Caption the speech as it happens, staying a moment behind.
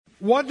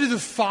What do the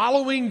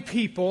following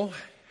people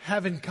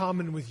have in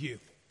common with you?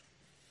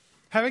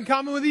 Have in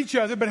common with each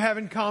other, but have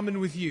in common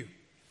with you.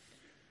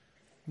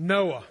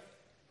 Noah,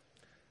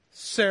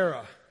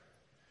 Sarah,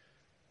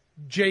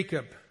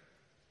 Jacob,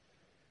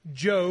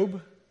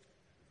 Job,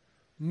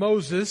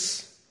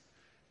 Moses,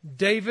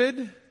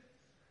 David,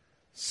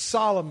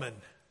 Solomon,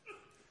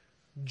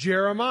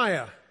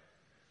 Jeremiah,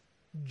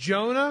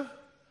 Jonah,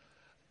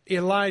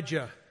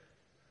 Elijah,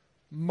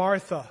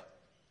 Martha,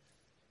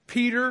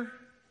 Peter,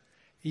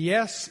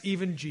 yes,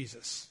 even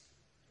Jesus.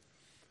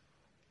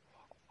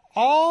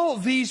 All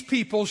these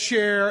people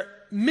share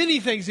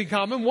many things in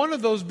common, one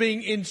of those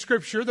being in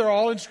Scripture. They're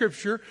all in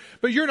Scripture,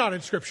 but you're not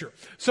in Scripture.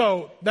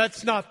 So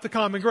that's not the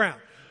common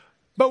ground.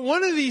 But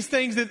one of these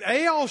things that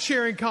they all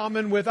share in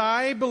common with,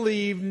 I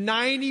believe,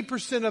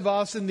 90% of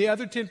us, and the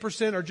other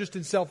 10% are just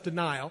in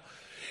self-denial,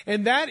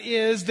 and that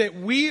is that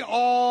we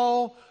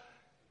all,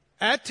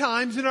 at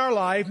times in our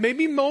life,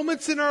 maybe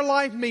moments in our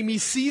life, maybe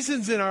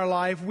seasons in our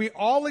life, we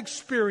all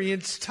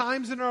experience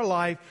times in our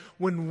life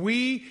when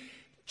we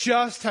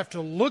just have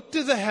to look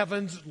to the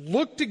heavens,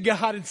 look to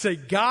God and say,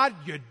 God,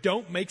 you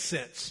don't make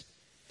sense.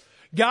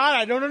 God,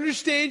 I don't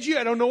understand you.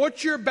 I don't know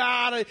what you're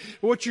about,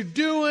 what you're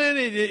doing.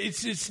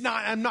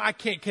 I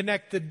can't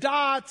connect the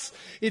dots.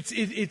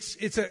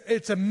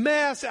 It's a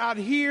mess out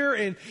here.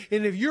 And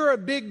if you're a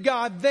big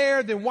God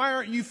there, then why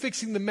aren't you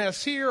fixing the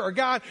mess here? Or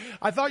God,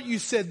 I thought you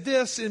said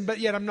this, but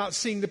yet I'm not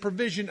seeing the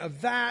provision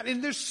of that.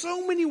 And there's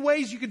so many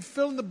ways you could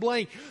fill in the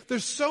blank.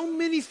 There's so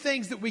many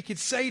things that we could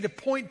say to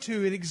point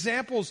to and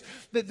examples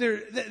that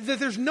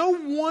there's no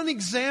one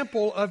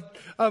example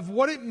of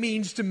what it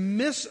means to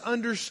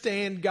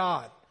misunderstand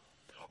God,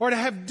 or to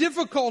have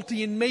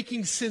difficulty in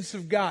making sense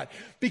of God.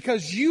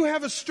 Because you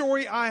have a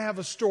story, I have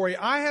a story.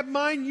 I have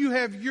mine, you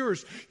have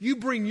yours. You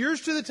bring yours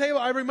to the table,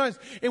 I bring mine.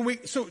 And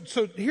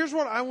so here's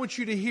what I want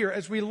you to hear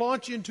as we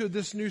launch into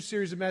this new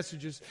series of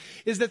messages,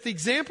 is that the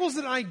examples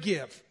that I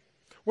give,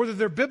 whether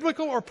they're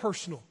biblical or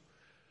personal,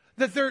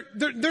 that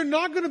they're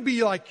not going to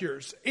be like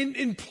yours.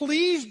 And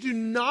please do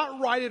not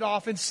write it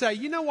off and say,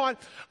 you know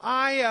what,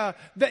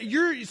 that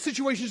your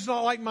situation is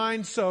not like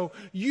mine, so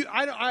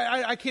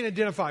I can't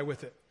identify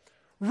with it.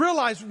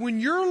 Realize when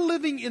you're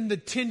living in the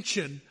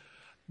tension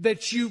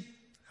that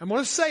I'm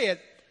going to say it,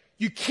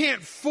 you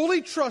can't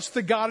fully trust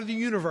the God of the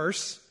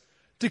universe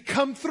to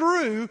come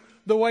through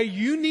the way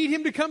you need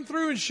Him to come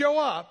through and show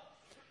up,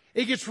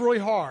 it gets really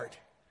hard.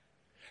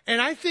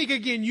 And I think,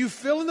 again, you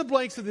fill in the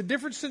blanks of the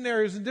different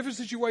scenarios and different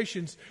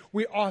situations.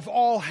 We have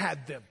all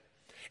had them.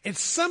 And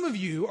some of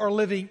you are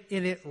living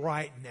in it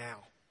right now.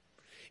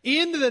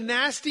 Into the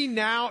nasty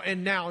now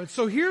and now. And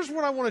so here's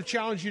what I want to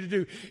challenge you to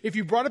do. If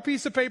you brought a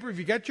piece of paper, if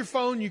you got your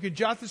phone, you can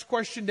jot this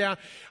question down.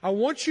 I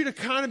want you to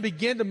kind of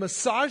begin to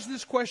massage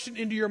this question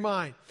into your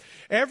mind.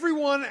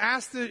 Everyone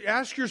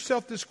ask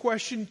yourself this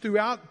question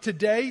throughout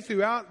today,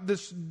 throughout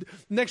this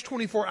next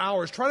 24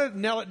 hours. Try to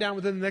nail it down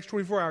within the next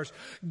 24 hours.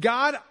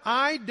 God,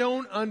 I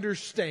don't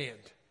understand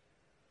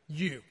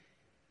you.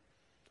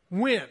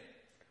 When?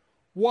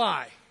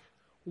 Why?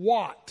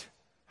 What?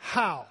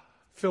 How?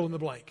 Fill in the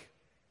blank.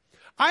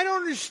 I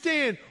don't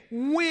understand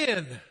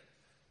when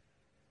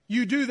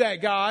you do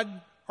that, God,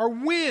 or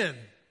when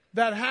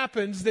that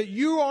happens, that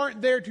you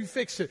aren't there to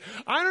fix it.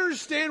 I don't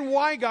understand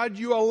why, God,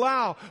 you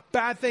allow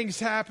bad things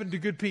to happen to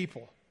good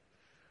people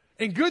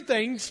and good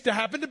things to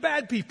happen to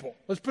bad people.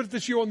 Let's put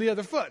this shoe on the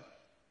other foot.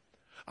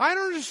 I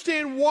don't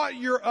understand what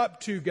you're up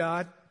to,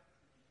 God.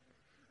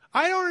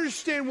 I don't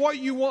understand what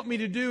you want me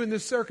to do in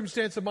this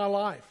circumstance of my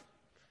life.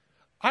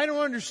 I don't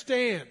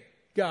understand,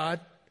 God,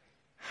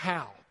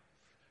 how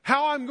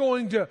I'm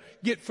going to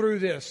get through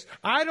this.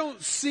 I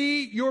don't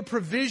see your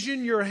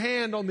provision, your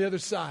hand on the other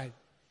side.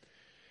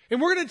 And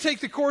we're going to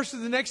take the course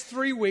of the next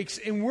 3 weeks,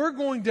 and we're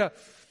going to,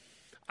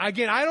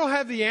 again, I don't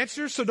have the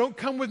answer, so don't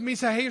come with me and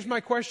say, hey, here's my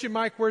question,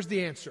 Mike, where's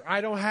the answer? I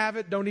don't have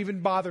it. Don't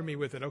even bother me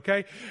with it,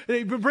 okay?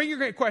 Bring your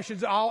great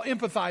questions. I'll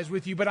empathize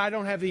with you, but I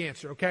don't have the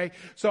answer, okay?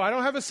 So I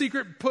don't have a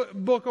secret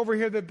book over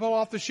here that pull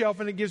off the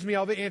shelf and it gives me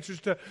all the answers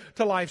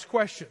to life's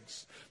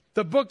questions.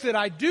 The book that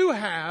I do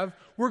have,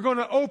 we're going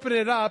to open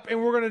it up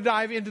and we're going to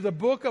dive into the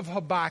book of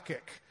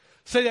Habakkuk.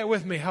 Say that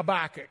with me,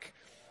 Habakkuk.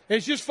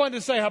 It's just fun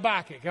to say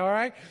Habakkuk, all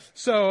right?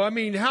 So, I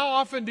mean, how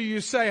often do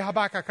you say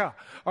Habakkuk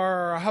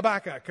or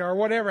Habakkuk or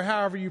whatever,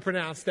 however you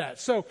pronounce that?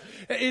 So,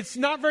 it's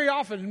not very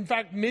often. In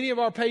fact, many of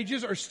our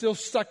pages are still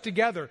stuck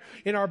together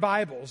in our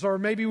Bibles, or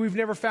maybe we've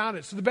never found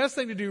it. So, the best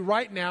thing to do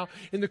right now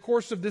in the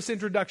course of this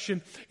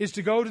introduction is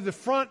to go to the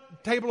front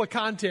table of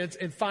contents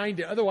and find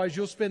it. Otherwise,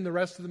 you'll spend the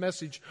rest of the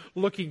message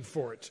looking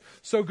for it.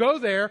 So, go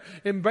there,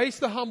 embrace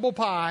the humble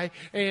pie,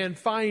 and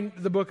find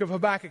the book of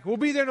Habakkuk. We'll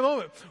be there in a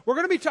moment. We're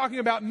going to be talking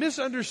about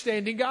misunderstanding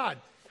God,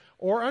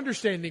 or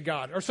understanding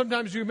God, or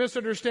sometimes you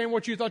misunderstand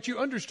what you thought you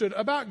understood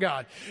about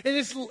God. And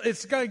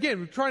it's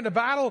again, trying to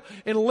battle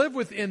and live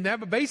within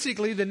that, but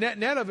basically the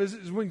net of it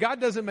is when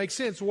God doesn't make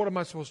sense, what am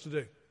I supposed to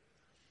do?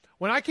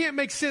 When I can't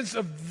make sense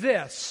of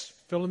this,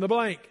 fill in the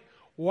blank,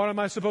 what am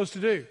I supposed to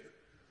do?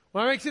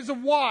 When I make sense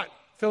of what,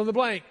 fill in the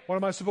blank. What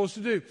am I supposed to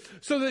do?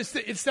 So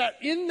it's that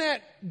in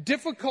that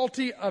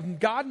difficulty of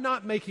God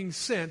not making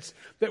sense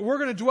that we're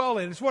going to dwell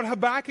in. It's what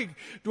Habakkuk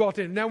dwelt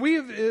in. Now,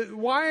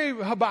 why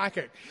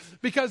Habakkuk?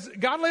 Because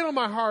God laid on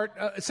my heart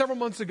several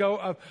months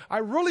ago, I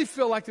really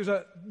feel like there's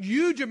a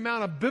huge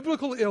amount of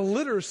biblical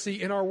illiteracy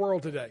in our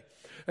world today.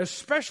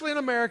 Especially in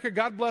America.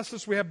 God bless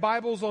us. We have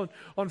Bibles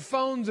on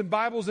phones and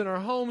Bibles in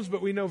our homes,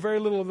 but we know very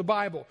little of the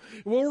Bible.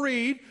 We'll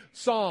read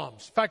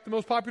Psalms. In fact, the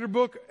most popular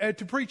book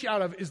to preach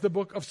out of is the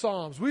book of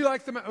Psalms. We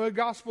like the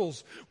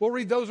Gospels. We'll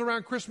read those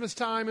around Christmas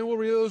time, and we'll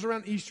read those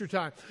around Easter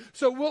time.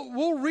 So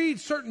we'll read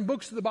certain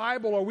books of the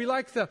Bible, or we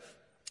like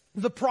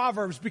the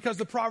Proverbs, because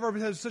the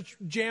Proverbs has such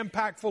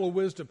jam-packed full of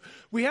wisdom.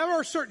 We have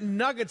our certain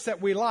nuggets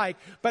that we like,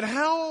 but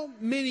how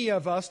many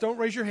of us, don't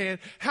raise your hand,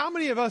 how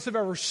many of us have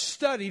ever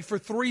studied for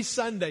 3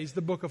 Sundays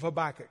the book of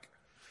Habakkuk?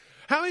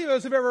 How many of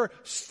us have ever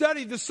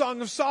studied the Song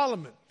of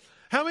Solomon?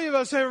 How many of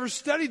us have ever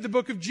studied the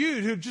book of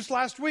Jude, who just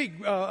last week,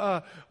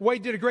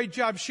 Wade did a great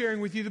job sharing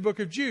with you the book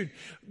of Jude.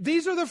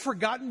 These are the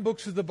forgotten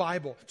books of the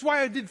Bible. That's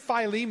why I did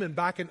Philemon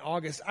back in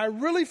August. I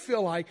really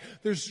feel like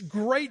there's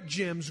great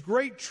gems,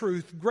 great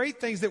truth,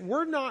 great things that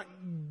we're not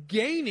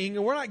gaining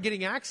and we're not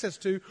getting access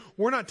to,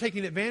 we're not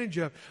taking advantage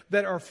of,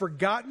 that are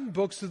forgotten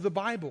books of the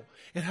Bible.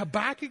 And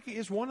Habakkuk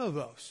is one of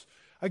those.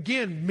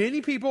 Again,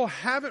 many people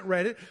haven't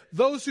read it.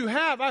 Those who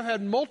have, I've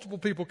had multiple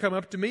people come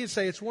up to me and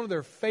say it's one of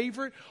their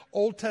favorite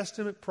Old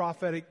Testament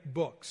prophetic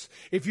books.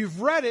 If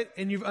you've read it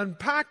and you've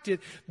unpacked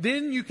it,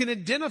 then you can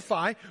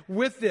identify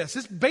with this.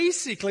 It's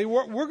basically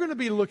what we're going to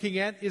be looking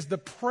at is the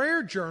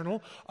prayer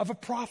journal of a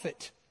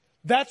prophet.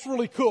 That's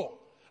really cool.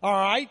 All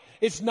right?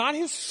 It's not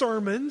his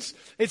sermons.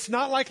 It's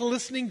not like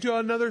listening to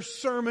another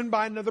sermon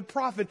by another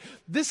prophet.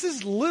 This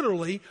is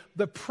literally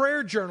the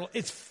prayer journal.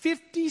 It's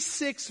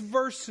 56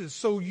 verses.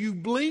 So you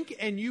blink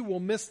and you will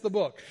miss the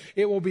book.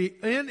 It will be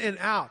in and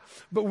out.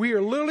 But we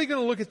are literally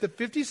going to look at the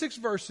 56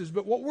 verses.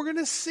 But what we're going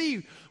to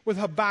see with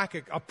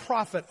Habakkuk, a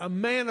prophet, a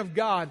man of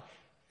God,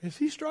 is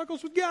he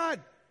struggles with God.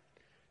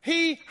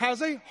 He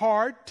has a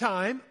hard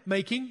time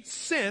making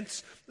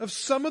sense of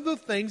some of the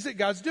things that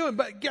God's doing.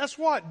 But guess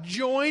what?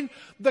 Join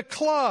the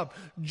club.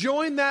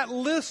 Join that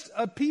list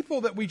of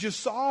people that we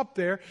just saw up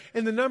there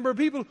and the number of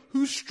people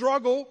who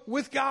struggle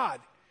with God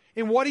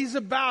and what He's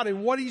about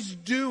and what He's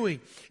doing.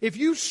 If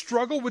you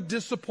struggle with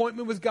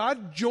disappointment with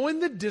God,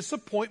 join the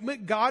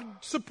Disappointment God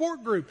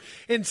support group.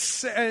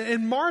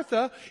 And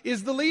Martha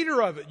is the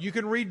leader of it. You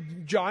can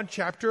read John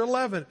chapter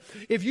 11.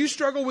 If you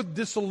struggle with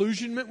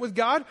disillusionment with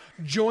God,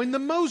 join the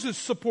Moses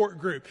support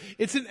group.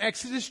 It's in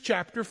Exodus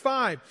chapter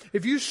 5.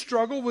 If you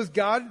struggle with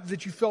God,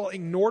 that you feel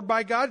ignored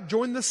by God,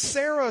 join the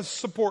Sarah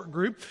support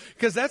group,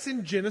 because that's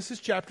in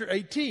Genesis chapter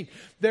 18.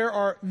 There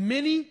are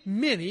many,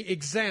 many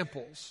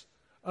examples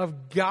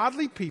of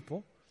godly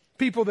people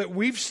that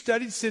we've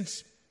studied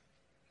since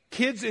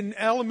kids in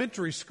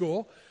elementary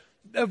school,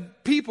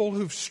 of people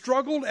who've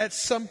struggled at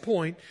some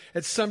point,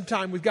 at some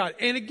time with God.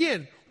 And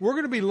again, we're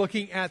going to be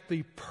looking at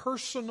the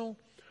personal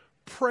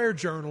prayer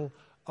journal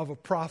of a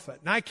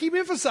prophet. Now, I keep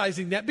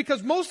emphasizing that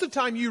because most of the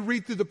time you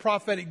read through the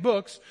prophetic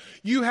books,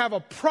 you have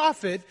a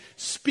prophet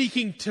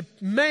speaking to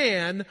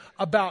man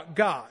about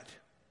God.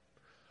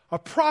 A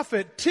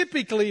prophet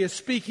typically is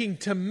speaking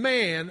to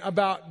man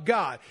about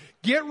God.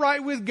 Get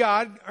right with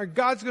God, or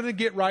God's going to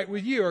get right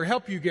with you, or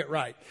help you get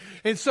right.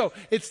 And so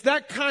it's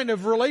that kind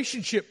of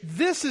relationship.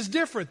 This is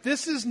different.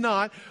 This is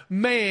not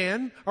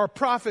man or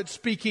prophet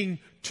speaking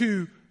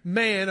to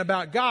man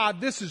about God.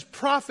 This is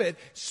prophet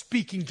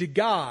speaking to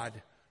God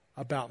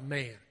about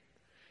man.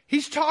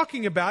 He's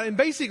talking about, and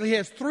basically he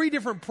has 3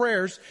 different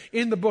prayers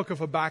in the book of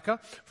Habakkuk.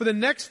 For the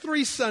next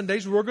 3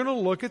 Sundays, we're going to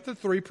look at the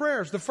 3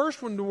 prayers. The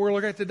first one we're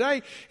looking at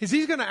today is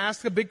he's going to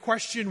ask a big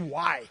question,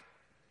 why?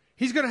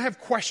 He's going to have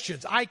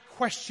questions. I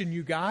question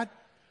you, God.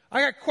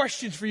 I got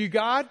questions for you,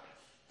 God.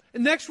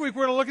 And next week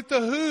we're going to look at the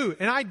who.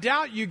 And I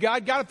doubt you,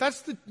 God. God,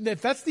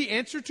 if that's the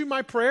answer to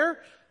my prayer,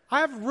 I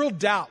have real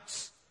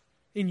doubts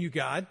in you,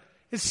 God.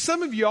 And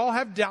some of you all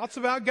have doubts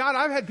about God.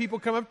 I've had people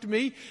come up to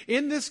me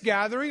in this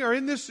gathering or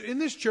in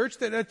this church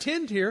that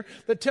attend here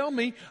that tell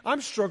me I'm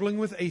struggling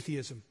with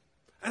atheism.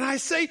 And I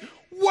say,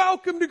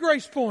 welcome to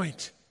Grace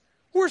Point.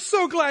 We're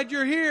so glad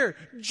you're here.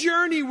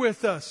 Journey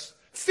with us.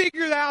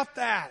 Figure out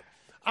that.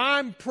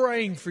 I'm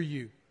praying for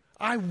you.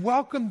 I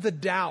welcome the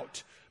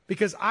doubt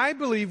because I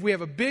believe we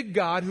have a big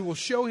God who will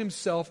show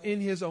Himself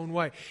in His own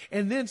way.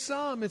 And then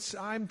some, it's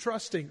I'm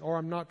trusting or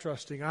I'm not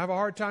trusting. I have a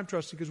hard time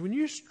trusting because when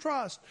you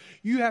trust,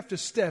 you have to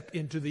step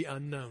into the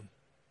unknown.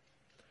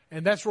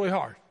 And that's really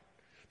hard,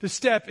 to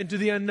step into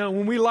the unknown.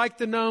 When we like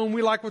the known,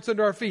 we like what's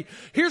under our feet.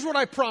 Here's what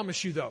I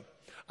promise you, though.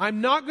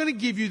 I'm not going to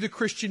give you the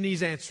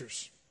Christianese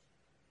answers.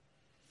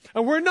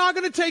 And we're not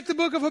going to take the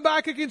book of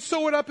Habakkuk and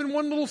sew it up in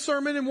one little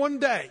sermon in one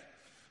day.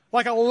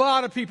 Like a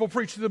lot of people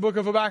preach the book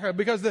of Habakkuk,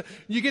 because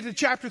you get to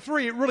chapter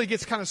 3, it really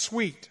gets kind of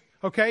sweet.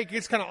 Okay? It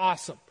gets kind of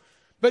awesome.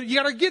 But you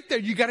got to get there.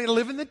 You got to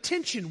live in the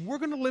tension. We're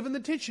going to live in the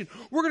tension.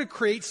 We're going to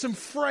create some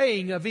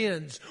fraying of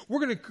ends.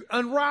 We're going to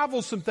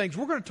unravel some things.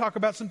 We're going to talk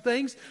about some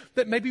things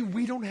that maybe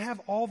we don't have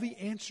all the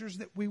answers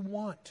that we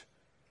want.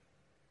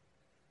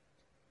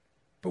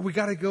 But we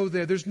got to go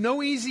there. There's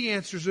no easy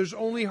answers. There's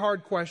only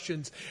hard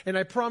questions. And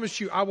I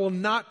promise you, I will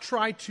not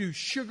try to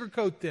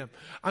sugarcoat them.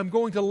 I'm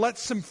going to let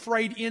some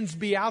frayed ends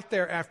be out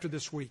there after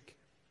this week.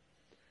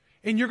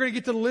 And you're going to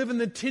get to live in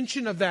the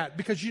tension of that,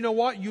 because you know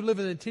what? You live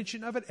in the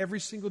tension of it every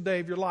single day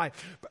of your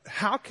life. But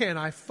how can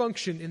I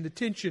function in the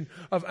tension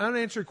of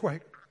unanswered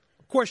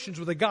questions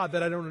with a God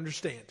that I don't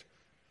understand?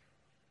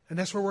 And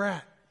that's where we're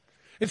at.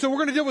 And so we're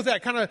going to deal with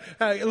that, kind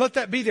of let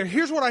that be there.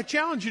 Here's what I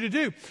challenge you to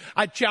do.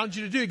 I challenge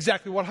you to do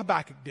exactly what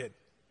Habakkuk did.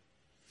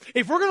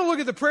 If we're going to look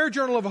at the prayer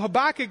journal of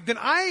Habakkuk, then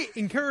I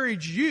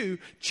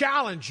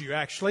challenge you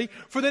actually,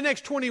 for the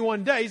next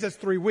 21 days, that's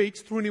 3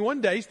 weeks,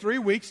 21 days, 3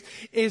 weeks,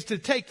 is to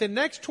take the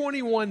next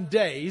 21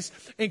 days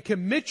and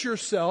commit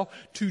yourself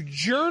to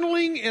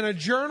journaling in a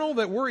journal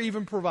that we're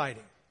even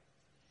providing.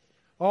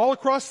 All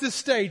across this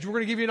stage, we're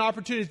going to give you an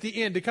opportunity at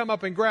the end to come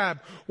up and grab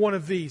one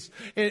of these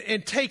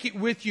and take it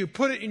with you,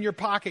 put it in your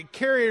pocket,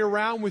 carry it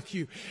around with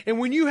you. And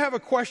when you have a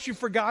question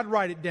for God,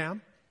 write it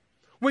down.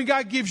 When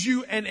God gives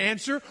you an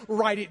answer,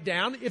 write it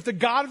down. If the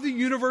God of the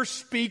universe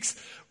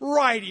speaks,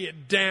 write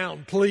it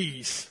down,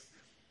 please.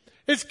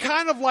 It's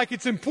kind of like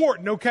it's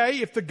important, okay?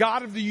 If the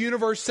God of the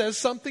universe says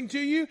something to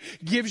you,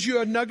 gives you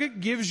a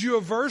nugget, gives you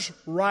a verse,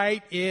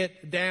 write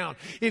it down.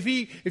 If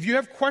you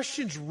have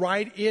questions,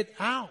 write it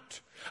out.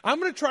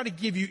 I'm going to try to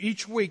give you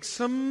each week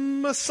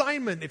some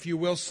assignment, if you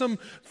will, some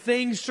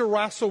things to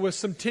wrestle with,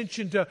 some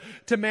tension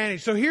to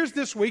manage. So here's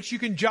this week's. You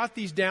can jot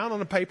these down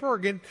on a paper, or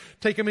again,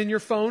 take them in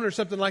your phone or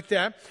something like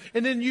that.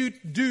 And then you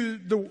do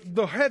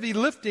the heavy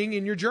lifting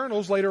in your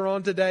journals later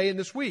on today and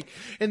this week.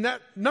 And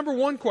that number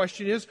one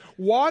question is,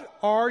 what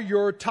are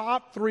your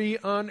top 3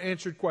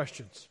 unanswered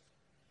questions?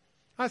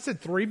 I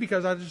said 3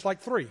 because I just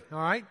like 3, all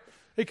right?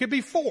 It could be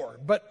 4,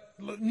 but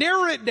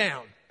narrow it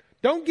down.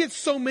 Don't get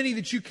so many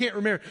that you can't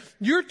remember.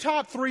 Your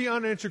top 3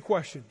 unanswered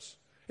questions.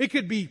 It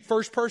could be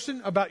first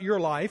person about your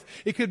life.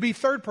 It could be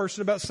third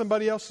person about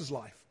somebody else's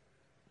life.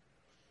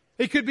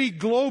 It could be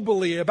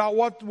globally about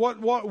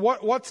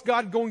what's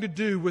God going to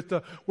do with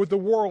the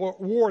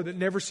war that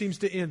never seems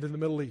to end in the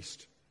Middle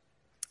East.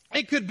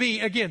 It could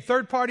be, again,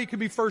 third party, it could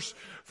be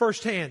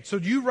first hand. So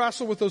you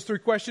wrestle with those 3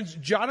 questions,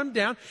 jot them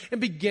down,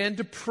 and begin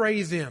to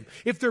pray them.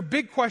 If they're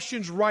big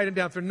questions, write them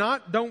down. If they're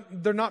not,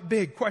 they're not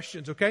big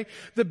questions, okay?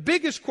 The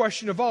biggest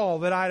question of all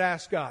that I'd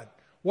ask God,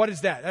 what is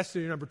that? That's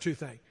the number 2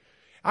 thing.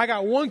 I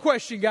got one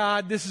question,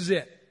 God, this is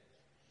it.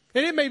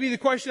 And it may be the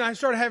question I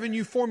started having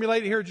you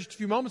formulate here just a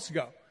few moments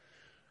ago.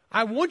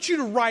 I want you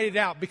to write it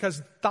out,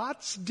 because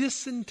thoughts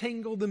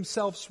disentangle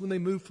themselves when they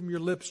move from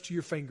your lips to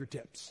your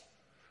fingertips.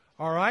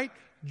 All right?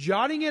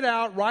 Jotting it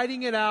out,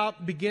 writing it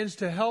out begins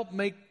to help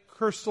make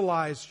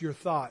crystallize your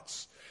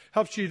thoughts.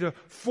 Helps you to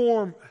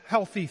form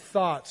healthy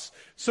thoughts.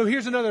 So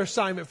here's another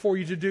assignment for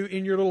you to do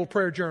in your little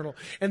prayer journal.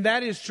 And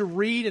that is to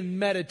read and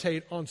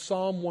meditate on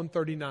Psalm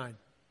 139.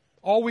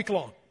 All week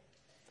long.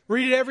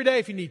 Read it every day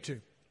if you need to.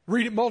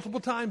 Read it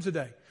multiple times a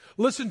day.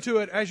 Listen to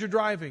it as you're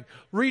driving.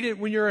 Read it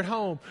when you're at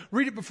home.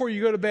 Read it before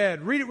you go to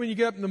bed. Read it when you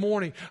get up in the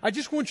morning. I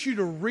just want you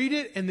to read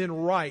it and then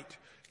write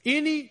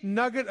any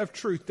nugget of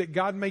truth that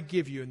God may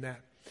give you in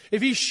that.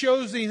 If He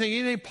shows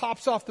anything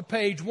pops off the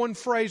page, one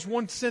phrase,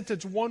 one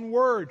sentence, one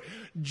word,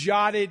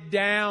 jot it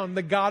down.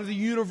 The God of the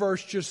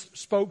universe just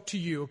spoke to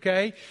you,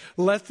 okay?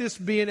 Let this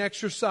be an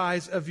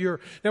exercise of your...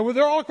 Now,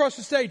 they're all across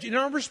the stage. In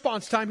our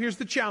response time, here's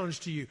the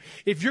challenge to you.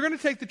 If you're going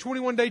to take the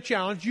 21-day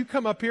challenge, you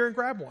come up here and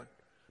grab one.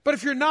 But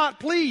if you're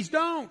not, please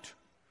don't.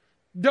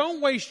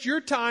 Don't waste your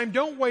time.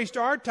 Don't waste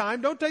our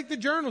time. Don't take the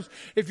journals.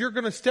 If you're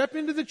going to step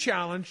into the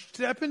challenge,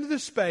 step into the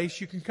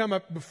space, you can come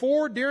up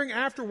before, during,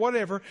 after,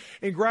 whatever,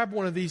 and grab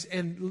one of these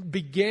and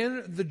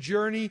begin the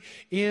journey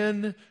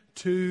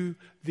into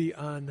the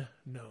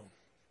unknown.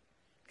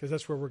 Because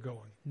that's where we're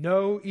going.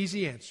 No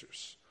easy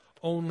answers.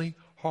 Only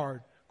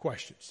hard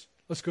questions.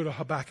 Let's go to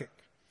Habakkuk.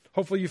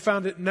 Hopefully you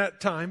found it in that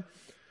time.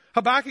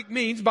 Habakkuk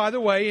means, by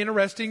the way,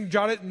 interesting,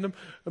 jot it in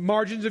the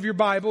margins of your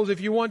Bibles if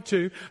you want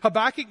to.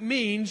 Habakkuk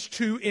means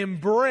to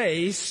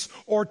embrace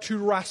or to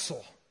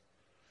wrestle.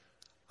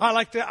 I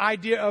like the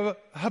idea of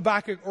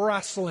Habakkuk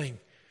wrestling.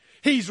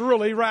 He's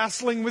really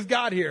wrestling with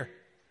God here.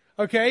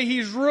 Okay?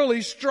 He's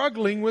really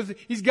struggling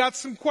he's got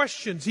some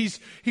questions.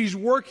 He's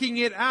working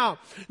it out.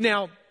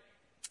 Now,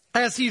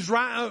 as he's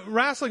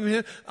wrestling with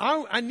him,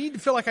 I need to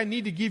feel like I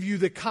need to give you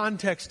the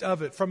context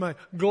of it from a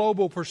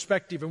global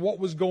perspective and what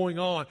was going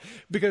on.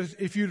 Because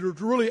if you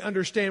really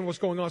understand what's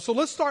going on. So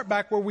let's start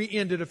back where we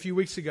ended a few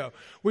weeks ago.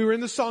 We were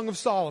in the Song of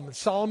Solomon.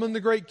 Solomon, the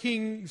great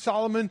king,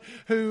 Solomon,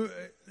 who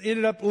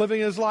ended up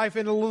living his life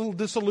in a little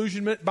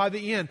disillusionment by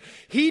the end.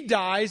 He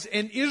dies,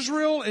 and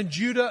Israel and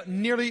Judah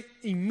nearly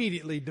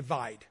immediately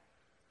divide.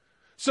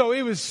 So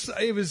it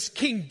was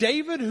King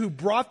David who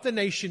brought the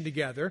nation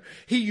together.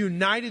 He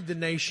united the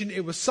nation.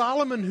 It was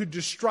Solomon who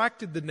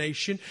distracted the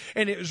nation.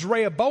 And it was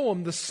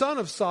Rehoboam, the son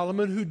of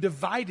Solomon, who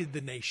divided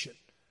the nation.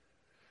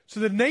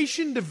 So the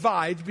nation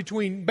divides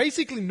between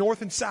basically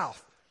north and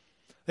south.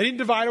 They didn't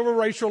divide over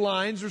racial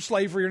lines or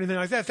slavery or anything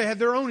like that. They had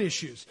their own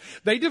issues.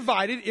 They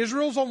divided.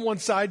 Israel's on one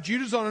side,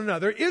 Judah's on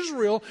another.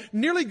 Israel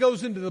nearly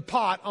goes into the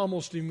pot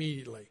almost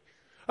immediately.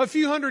 A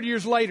few hundred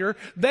years later,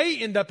 they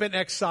end up in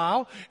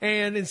exile,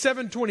 and in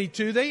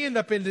 722, they end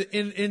up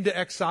into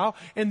exile,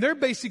 and they're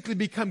basically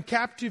become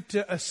captive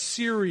to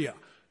Assyria.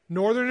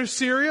 Northern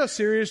Assyria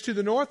is to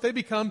the north. They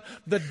become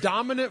the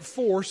dominant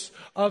force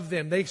of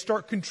them. They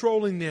start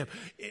controlling them.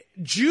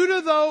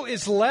 Judah, though,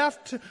 is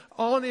left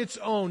on its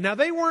own. Now,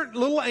 they weren't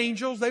little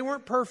angels. They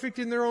weren't perfect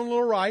in their own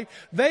little right.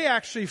 They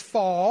actually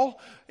fall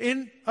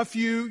in a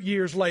few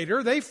years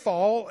later. They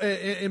fall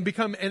and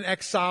become an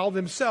exile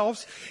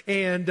themselves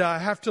and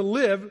have to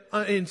live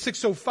in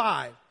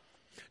 605.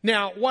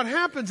 Now, what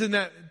happens in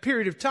that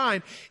period of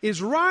time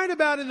is right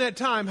about in that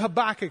time,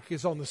 Habakkuk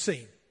is on the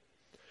scene.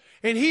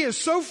 And he is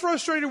so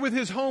frustrated with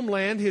his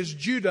homeland, his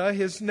Judah,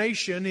 his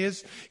nation,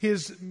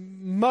 his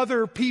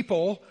mother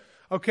people,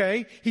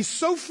 okay? He's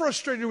so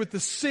frustrated with the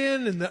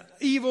sin and the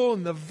evil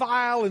and the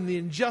vile and the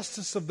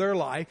injustice of their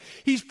life.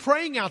 He's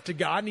praying out to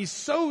God, and he's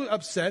so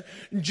upset.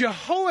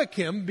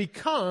 Jehoiakim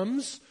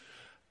becomes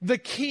the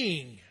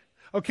king.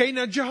 Okay,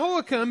 now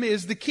Jehoiakim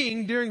is the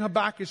king during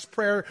Habakkuk's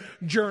prayer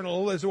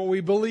journal, is what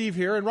we believe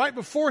here. And right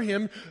before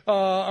him,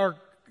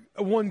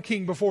 one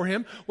king before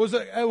him was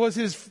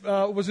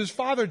his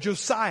father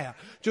Josiah.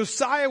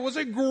 Josiah was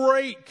a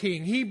great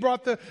king. He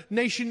brought the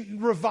nation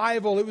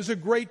revival. It was a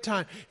great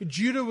time.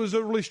 Judah was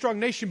a really strong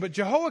nation, but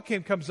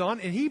Jehoiakim comes on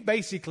and he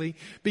basically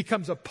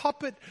becomes a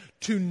puppet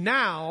to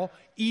now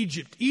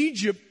Egypt.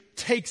 Egypt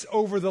takes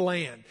over the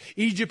land.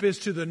 Egypt is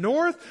to the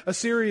north,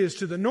 Assyria is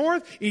to the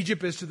north,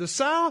 Egypt is to the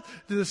south,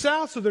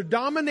 so they're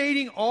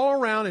dominating all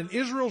around, and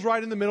Israel's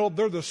right in the middle.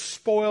 They're the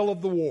spoil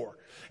of the war.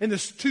 And the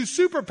two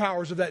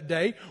superpowers of that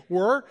day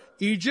were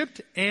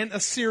Egypt and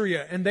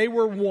Assyria, and they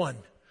were one.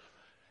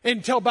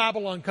 Until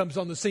Babylon comes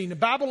on the scene. And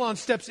Babylon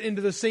steps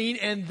into the scene,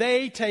 and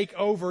they take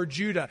over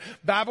Judah.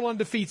 Babylon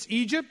defeats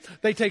Egypt.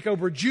 They take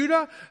over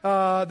Judah.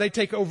 They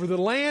take over the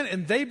land,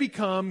 and they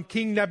become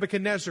King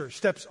Nebuchadnezzar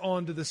steps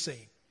onto the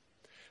scene.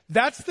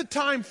 That's the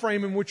time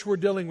frame in which we're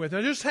dealing with. Now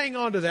just hang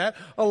on to that.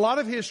 A lot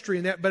of history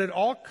in that, but it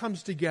all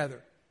comes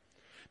together.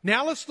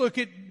 Now let's look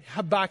at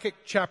Habakkuk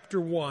chapter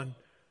 1.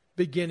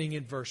 Beginning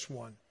in verse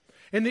 1.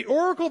 And the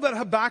oracle that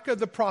Habakkuk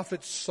the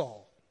prophet saw.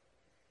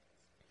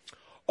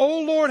 O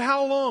Lord,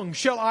 how long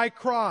shall I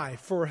cry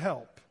for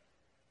help?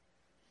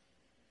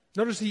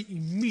 Notice he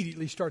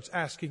immediately starts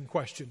asking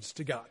questions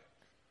to God.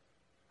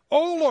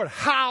 O Lord,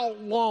 how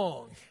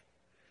long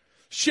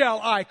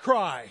shall I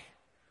cry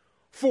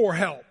for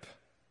help?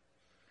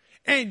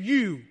 And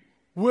you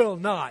will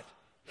not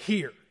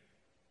hear.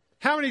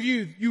 How many of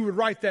you would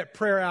write that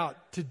prayer out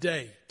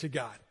today to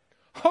God?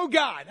 Oh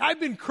God, I've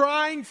been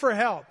crying for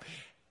help.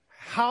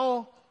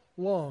 How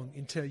long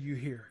until you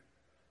hear?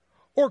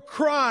 Or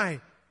cry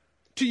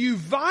to you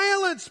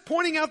violence,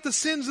 pointing out the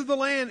sins of the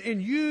land,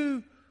 and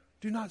you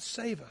do not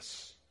save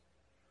us.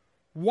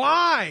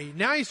 Why?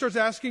 Now he starts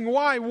asking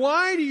why.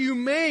 Why do you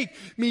make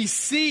me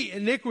see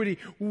iniquity?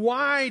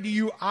 Why do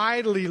you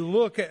idly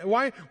look at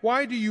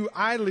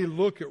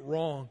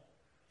wrong?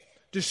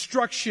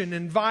 Destruction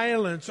and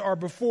violence are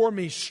before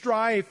me.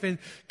 Strife and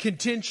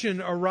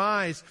contention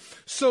arise.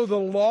 So the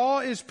law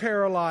is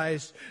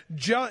paralyzed,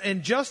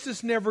 and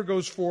justice never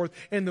goes forth,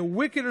 and the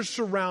wicked are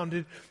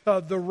surrounded,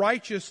 the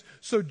righteous.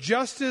 So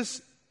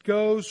justice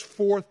goes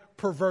forth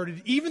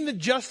perverted. Even the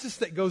justice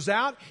that goes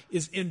out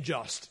is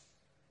unjust.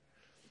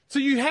 So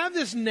you have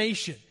this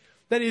nation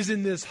that is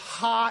in this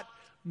hot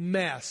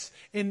mess.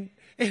 And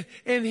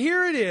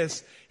here it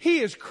is. He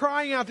is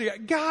crying out to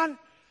God, God,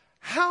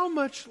 how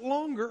much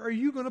longer are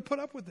you going to put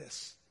up with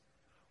this?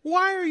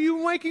 Why are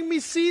you making me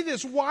see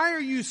this? Why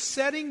are you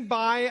sitting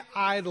by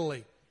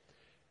idly?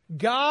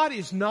 God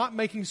is not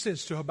making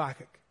sense to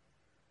Habakkuk.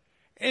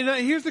 And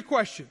here's the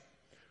question.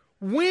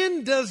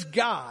 When does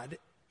God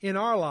in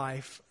our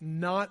life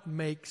not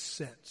make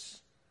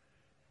sense?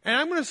 And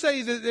I'm going to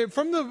say that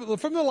from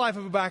the life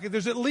of Habakkuk,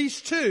 there's at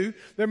least two.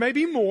 There may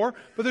be more,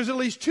 but there's at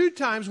least two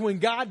times when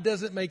God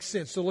doesn't make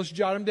sense. So let's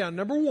jot them down.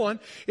 Number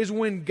one is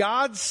when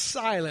God's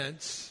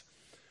silence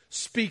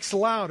speaks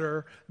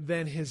louder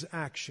than his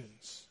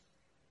actions.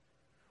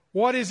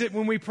 What is it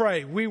when we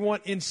pray? We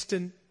want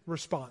instant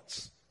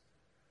response.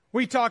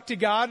 We talk to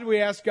God,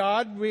 we ask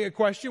God a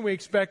question, we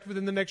expect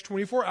within the next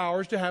 24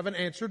 hours to have an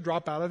answer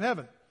drop out of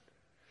heaven.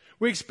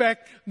 We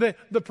expect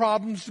the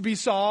problems to be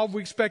solved.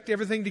 We expect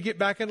everything to get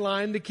back in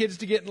line, the kids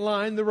to get in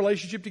line, the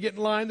relationship to get in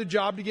line, the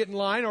job to get in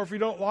line, or if you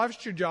don't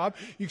lost your job,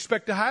 you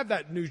expect to have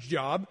that new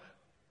job.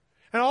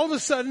 And all of a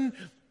sudden,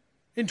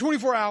 in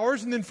 24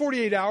 hours, and then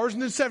 48 hours,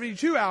 and then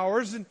 72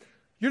 hours, and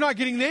you're not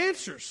getting the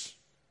answers.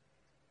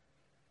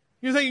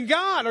 You're thinking,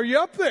 God, are you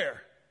up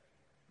there?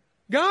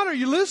 God, are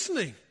you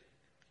listening?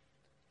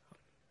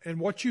 And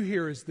what you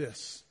hear is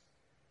this.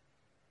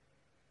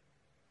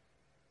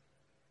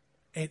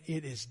 And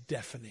it is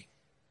deafening.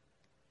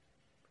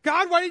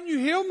 God, why didn't you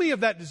heal me of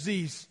that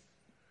disease?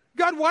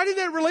 God, why did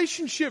that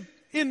relationship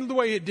end the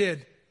way it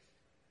did?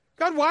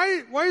 God,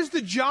 why is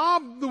the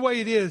job the way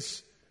it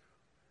is?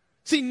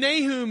 See,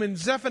 Nahum and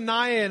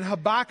Zephaniah and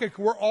Habakkuk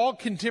were all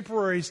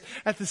contemporaries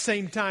at the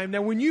same time.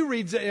 Now, when you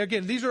read,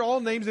 again, these are all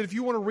names that if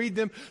you want to read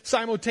them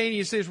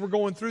simultaneously as we're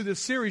going through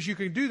this series, you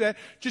can do that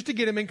just to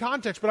get them in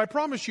context. But I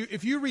promise you,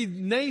 if you read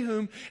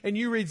Nahum and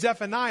you read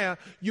Zephaniah,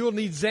 you'll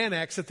need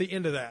Xanax at the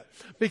end of that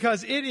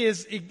because it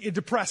is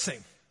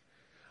depressing.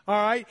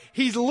 All right?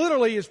 He's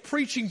literally is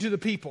preaching to the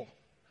people.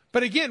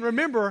 But again,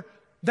 remember,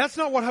 that's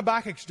not what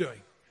Habakkuk's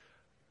doing.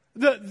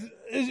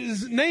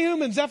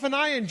 Nahum and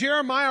Zephaniah and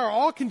Jeremiah are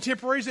all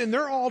contemporaries and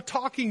they're all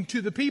talking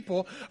to the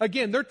people.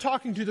 Again, they're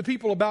talking to the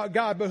people about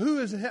God, but who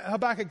is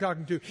Habakkuk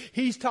talking to?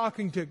 He's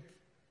talking to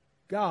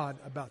God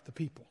about the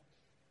people.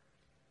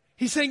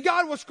 He's saying,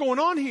 God, what's going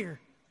on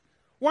here?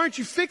 Why aren't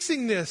you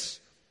fixing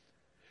this?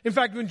 In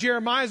fact, when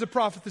Jeremiah is a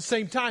prophet at the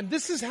same time,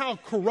 this is how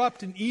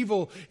corrupt and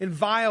evil and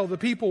vile the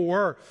people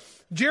were.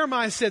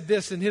 Jeremiah said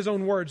this in his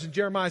own words in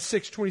Jeremiah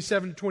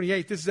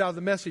 6:27-28. This is out of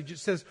the Message. It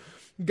says,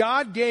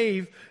 God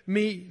gave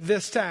me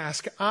this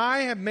task.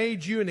 I have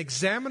made you an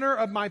examiner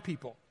of my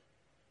people,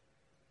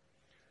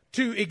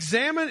 to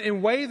examine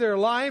and weigh their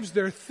lives,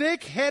 their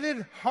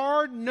thick-headed,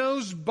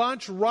 hard-nosed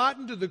bunch,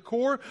 rotten to the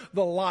core,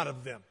 the lot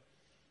of them.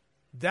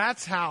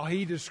 That's how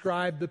he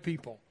described the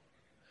people.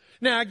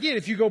 Now, again,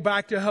 if you go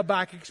back to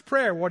Habakkuk's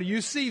prayer, what do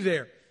you see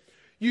there?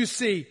 You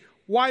see,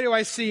 why do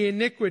I see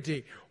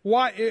iniquity?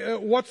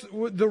 What's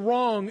the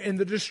wrong and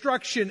the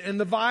destruction and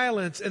the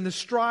violence and the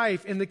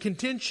strife and the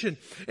contention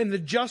and the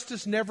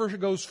justice never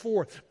goes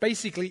forth?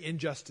 Basically,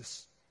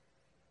 injustice.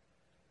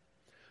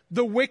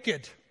 The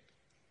wicked.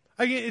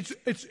 Again,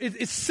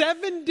 it's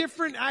 7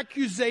 different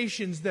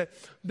accusations that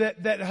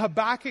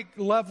Habakkuk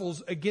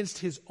levels against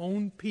his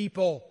own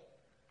people.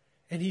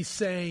 And he's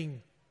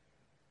saying,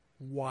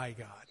 why,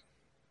 God?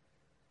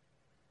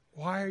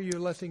 Why are you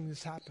letting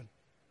this happen?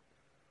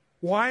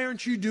 Why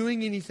aren't you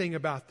doing anything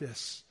about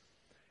this?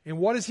 And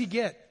what does he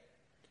get?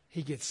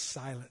 He gets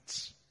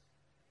silence.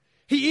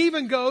 He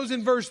even goes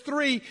in verse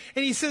 3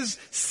 and he says,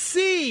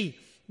 see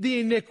the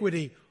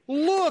iniquity,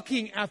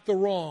 looking at the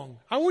wrong.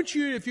 I want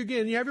you, if you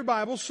have your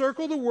Bible,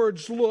 circle the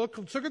words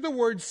look, circle the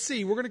word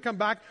see. We're going to come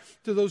back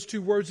to those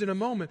 2 words in a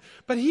moment.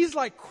 But he's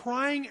like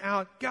crying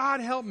out,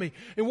 God help me.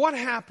 And what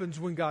happens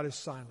when God is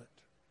silent?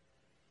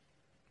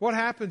 What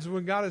happens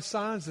when God is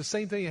silent? It's the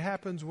same thing that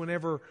happens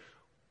whenever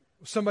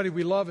somebody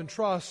we love and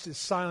trust is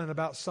silent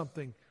about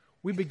something.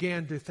 We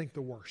began to think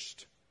the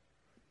worst.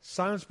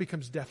 Silence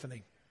becomes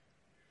deafening.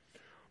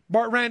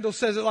 Bart Randall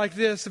says it like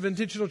this of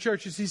intentional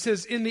churches. He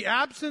says, in the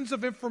absence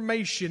of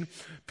information,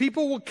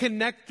 people will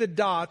connect the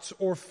dots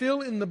or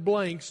fill in the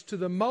blanks to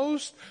the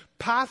most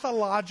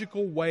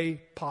pathological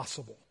way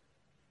possible.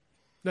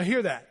 Now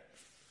hear that.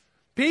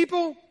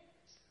 People,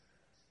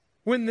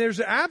 when there's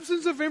an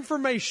absence of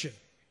information,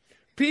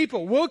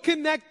 people will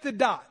connect the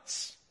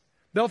dots.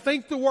 They'll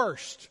think the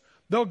worst.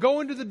 They'll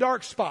go into the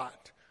dark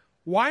spot.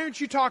 Why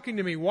aren't you talking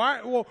to me? Why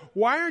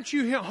aren't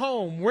you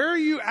home? Where are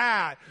you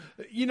at?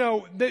 You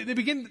know, they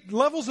begin,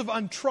 levels of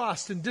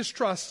untrust and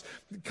distrust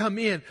come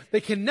in. They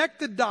connect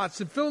the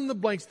dots and fill in the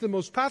blanks the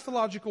most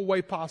pathological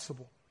way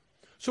possible.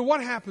 So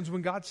what happens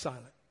when God's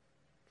silent?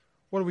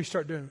 What do we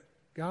start doing?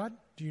 God,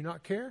 do you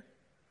not care?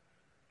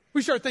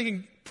 We start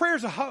thinking,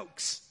 prayer's a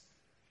hoax.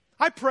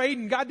 I prayed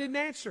and God didn't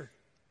answer.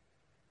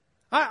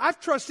 I've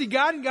trusted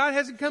God and God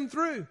hasn't come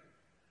through.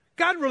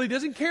 God really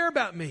doesn't care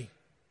about me.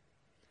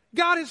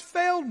 God has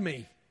failed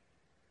me.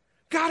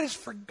 God has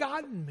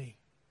forgotten me.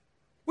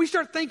 We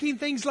start thinking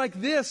things like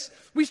this.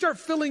 We start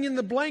filling in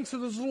the blanks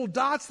of those little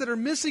dots that are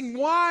missing.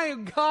 Why,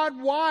 God,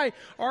 why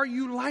are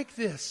you like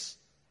this?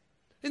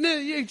 And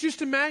then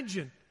just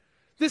imagine.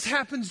 This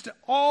happens to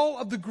all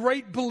of the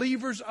great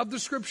believers of the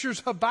Scriptures.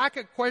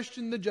 Habakkuk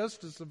questioned the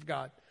justice of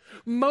God.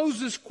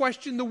 Moses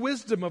questioned the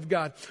wisdom of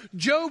God.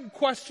 Job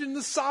questioned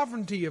the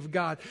sovereignty of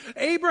God.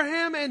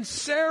 Abraham and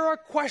Sarah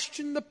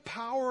questioned the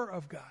power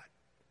of God.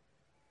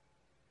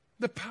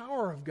 The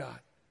power of God.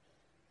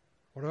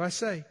 What do I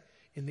say?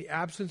 In the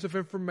absence of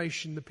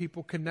information, the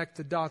people connect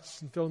the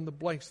dots and fill in the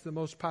blanks the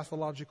most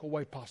pathological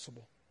way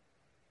possible.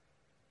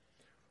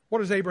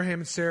 What is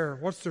Abraham and Sarah?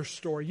 What's their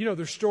story? You know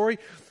their story.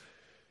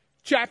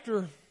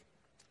 Chapter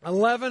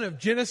 11 of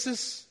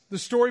Genesis. The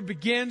story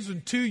begins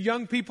when 2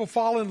 young people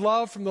fall in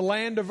love from the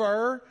land of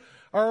Ur,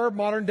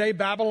 modern day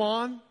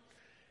Babylon.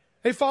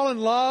 They fall in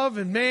love,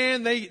 and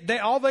man, they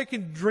all they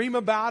can dream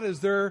about is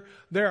their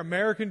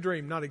American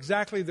dream, not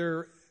exactly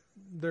their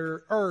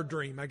Ur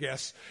dream, I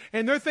guess.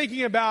 And they're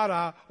thinking about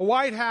a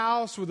White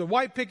House with a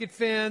white picket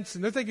fence,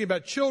 and they're thinking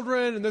about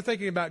children, and they're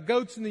thinking about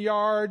goats in the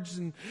yards,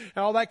 and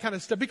all that kind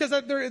of stuff, because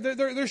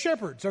they're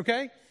shepherds,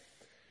 okay?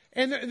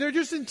 And they're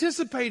just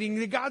anticipating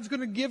that God's going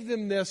to give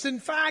them this.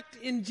 In fact,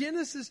 in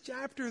Genesis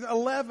chapter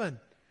 11,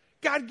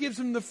 God gives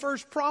them the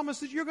first promise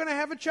that you're going to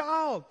have a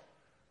child.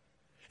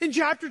 In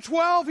chapter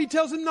 12, He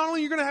tells them not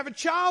only you're going to have a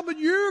child, but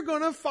you're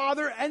going to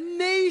father a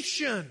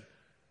nation.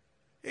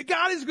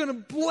 God is going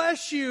to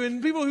bless you,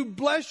 and people who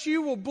bless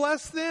you will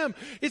bless them.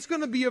 It's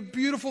going to be a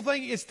beautiful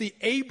thing. It's the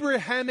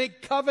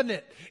Abrahamic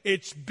covenant.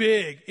 It's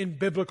big in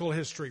biblical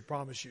history,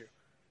 promise you.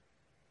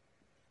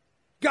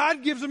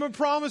 God gives them a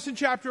promise in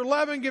chapter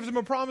 11, gives them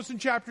a promise in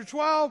chapter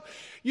 12.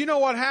 You know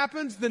what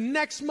happens? The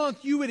next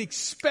month you would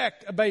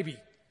expect a baby.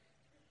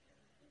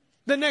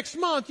 The next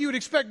month you would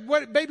expect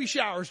baby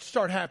showers to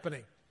start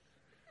happening.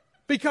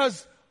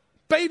 Because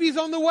baby's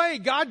on the way.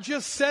 God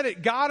just said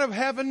it. God of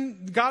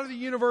heaven, God of the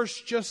universe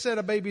just said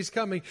a baby's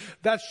coming.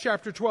 That's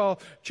chapter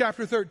 12.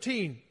 Chapter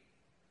 13.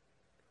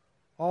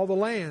 All the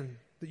land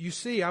that you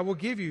see I will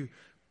give you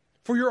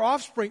for your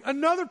offspring.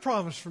 Another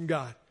promise from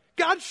God.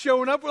 God's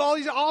showing up with all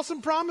these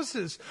awesome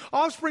promises.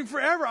 Offspring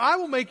forever. I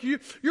will make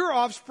your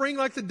offspring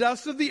like the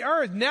dust of the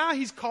earth. Now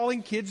he's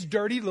calling kids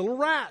dirty little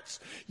rats.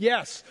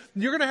 Yes,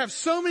 you're going to have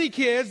so many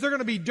kids. They're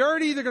going to be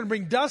dirty. They're going to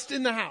bring dust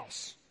in the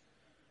house.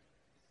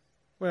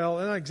 Well,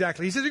 not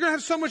exactly. He says you're going to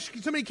have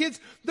so many kids.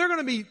 They're going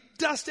to be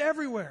dust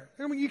everywhere.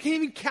 You can't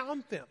even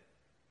count them.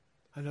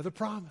 Another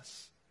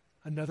promise.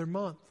 Another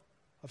month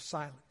of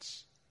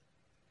silence.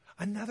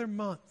 Another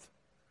month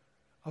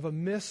of a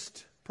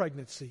missed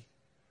pregnancy.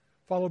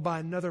 Followed by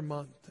another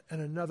month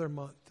and another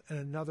month and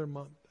another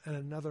month and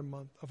another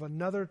month of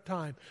another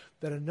time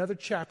that another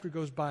chapter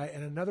goes by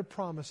and another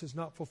promise is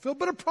not fulfilled,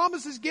 but a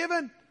promise is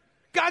given.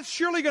 God's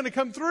surely going to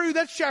come through.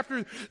 This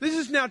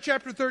is now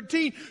chapter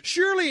 13.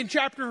 Surely in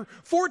chapter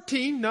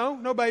 14,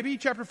 no baby.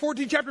 Chapter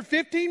 14, chapter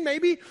 15,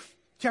 maybe.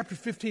 Chapter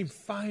 15,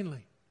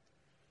 finally,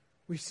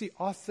 we see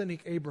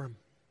authentic Abram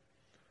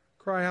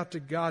cry out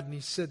to God, and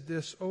he said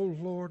this, "Oh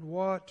Lord,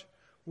 what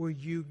will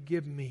you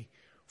give me?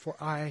 For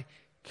I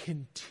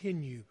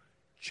continue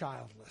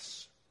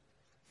childless."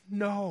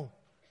 No.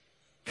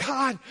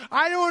 God,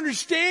 I don't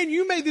understand.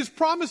 You made this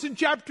promise in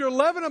chapter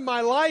 11 of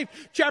my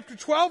life, chapter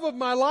 12 of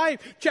my life,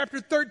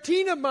 chapter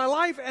 13 of my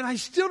life, and I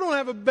still don't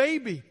have a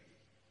baby.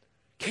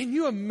 Can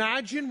you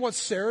imagine what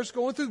Sarah's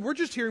going through? We're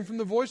just hearing from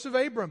the voice of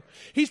Abram.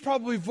 He's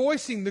probably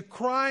voicing the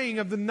crying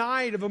of the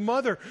night of a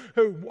mother,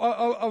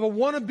 of a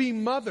wannabe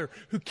mother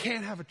who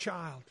can't have a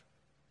child.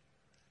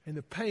 And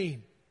the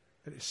pain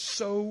that is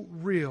so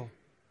real.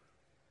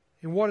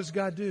 And what does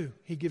God do?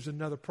 He gives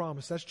another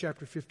promise. That's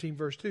chapter 15,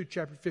 verse 2.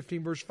 Chapter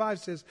 15, verse 5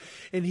 says,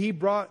 "And he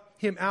brought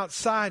him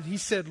outside. He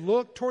said,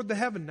 look toward the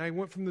heaven." Now he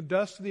went from the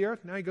dust to the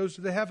earth. Now he goes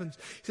to the heavens.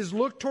 He says,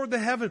 "Look toward the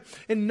heaven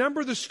and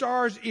number the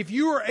stars if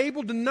you are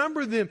able to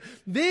number them."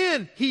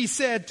 Then he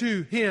said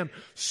to him,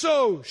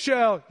 "So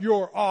shall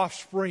your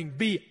offspring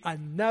be."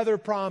 Another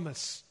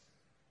promise.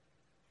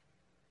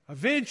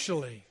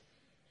 Eventually,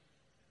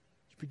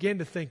 you begin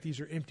to think these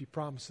are empty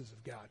promises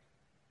of God.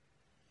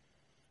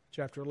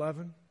 Chapter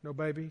 11, no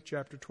baby.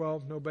 Chapter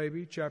 12, no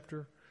baby.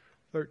 Chapter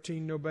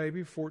 13, no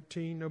baby.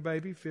 14, no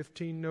baby.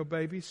 15, no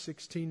baby.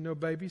 16, no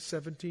baby.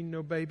 17,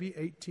 no baby.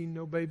 18,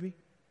 no baby.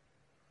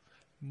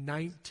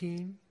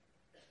 19.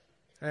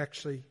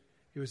 Actually,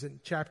 it was in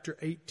chapter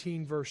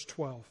 18, verse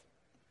 12,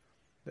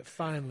 that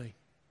finally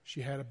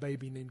she had a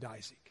baby named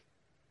Isaac.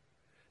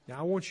 Now,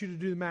 I want you to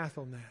do the math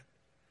on that.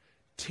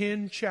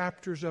 10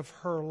 chapters of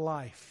her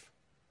life,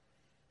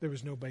 there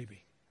was no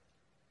baby.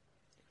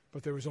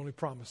 But there was only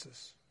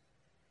promises.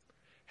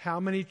 How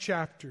many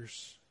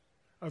chapters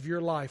of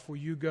your life will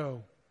you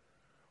go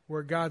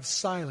where God's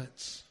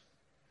silence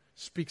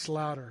speaks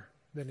louder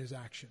than His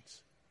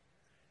actions?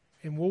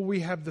 And will we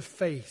have the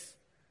faith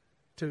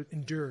to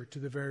endure to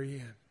the very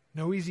end?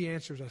 No easy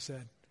answers, I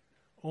said.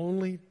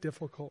 Only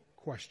difficult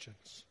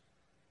questions.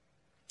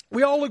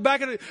 We all look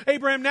back at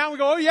Abraham now and we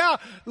go, oh yeah,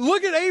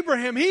 look at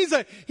Abraham. He's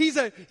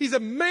a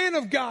man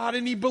of God,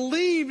 and he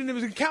believed, and it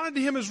was accounted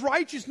to him as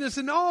righteousness,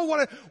 and oh,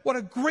 what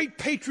a great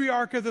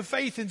patriarch of the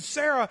faith. And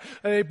Sarah,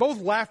 they both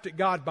laughed at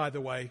God, by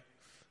the way.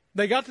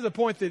 They got to the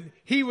point that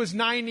he was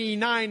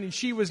 99 and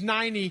she was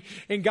 90,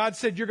 and God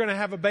said, you're going to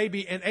have a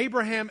baby. And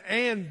Abraham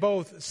and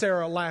both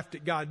Sarah laughed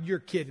at God. You're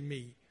kidding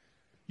me.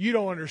 You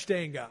don't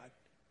understand God.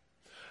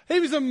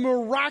 It was a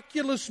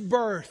miraculous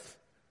birth.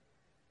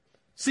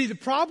 See, the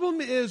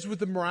problem is with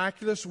the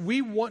miraculous,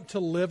 we want to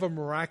live a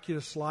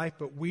miraculous life,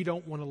 but we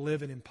don't want to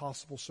live in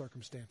impossible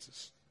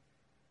circumstances.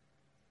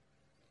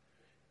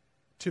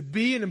 To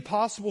be in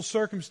impossible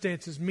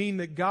circumstances mean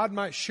that God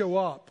might show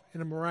up in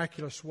a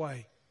miraculous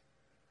way,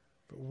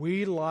 but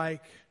we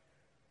like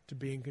to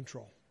be in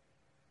control.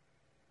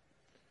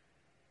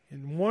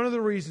 And one of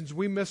the reasons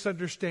we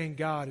misunderstand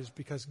God is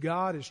because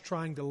God is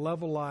trying to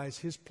levelize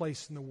His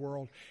place in the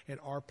world and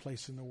our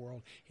place in the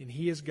world. And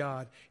He is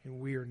God and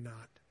we are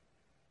not.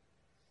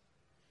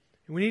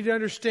 We need to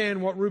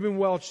understand what Reuben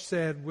Welch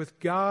said. With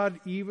God,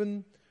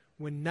 even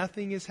when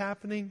nothing is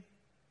happening,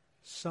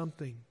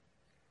 something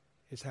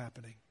is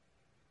happening.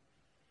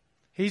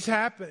 It's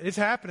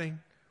happening.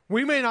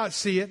 We may not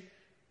see it.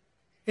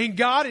 And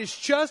God is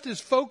just as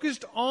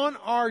focused on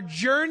our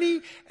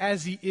journey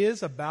as He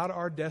is about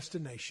our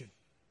destination.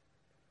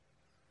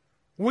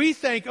 We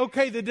think,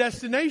 okay, the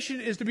destination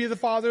is to be the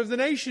father of the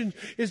nation,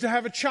 is to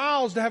have a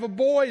child, is to have a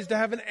boy, is to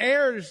have an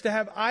heir, is to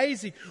have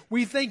Isaac.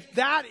 We think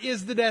that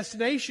is the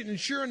destination. And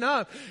sure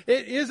enough,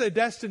 it is a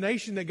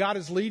destination that God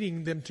is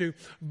leading them to.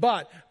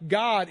 But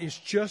God is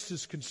just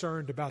as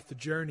concerned about the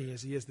journey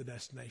as He is the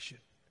destination.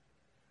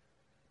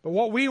 But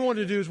what we want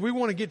to do is we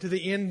want to get to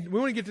the end. We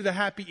want to get to the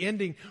happy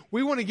ending.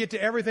 We want to get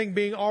to everything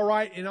being all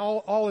right and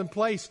all in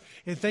place.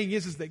 And the thing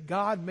is that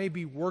God may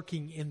be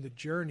working in the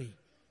journey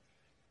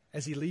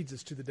as He leads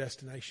us to the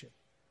destination.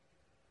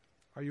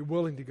 Are you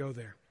willing to go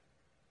there?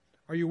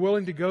 Are you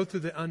willing to go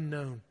through the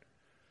unknown?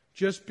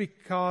 Just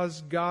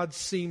because God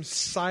seems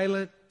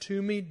silent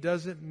to me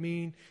doesn't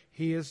mean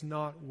He is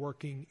not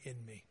working in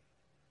me.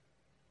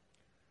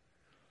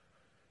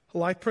 A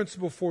life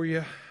principle for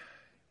you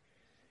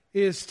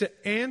is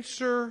to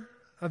answer,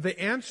 the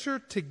answer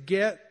to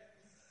get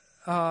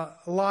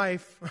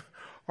life,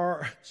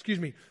 or excuse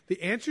me,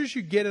 the answers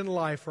you get in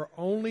life are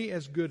only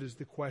as good as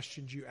the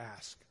questions you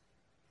ask.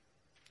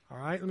 All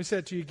right, let me say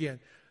it to you again.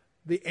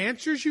 The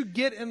answers you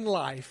get in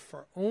life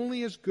are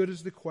only as good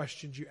as the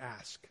questions you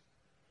ask.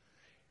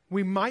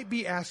 We might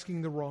be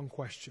asking the wrong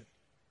question.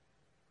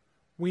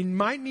 We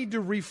might need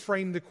to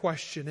reframe the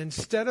question.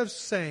 Instead of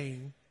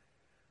saying,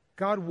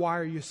 God, why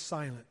are you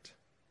silent?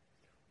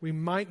 We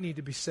might need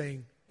to be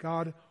saying,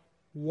 God,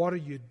 what are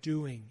you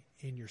doing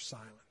in your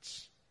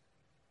silence?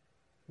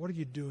 What are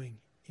you doing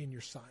in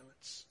your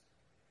silence?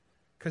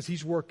 Because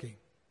He's working.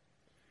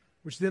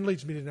 Which then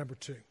leads me to number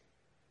 2.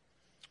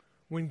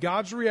 When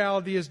God's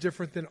reality is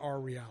different than our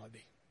reality.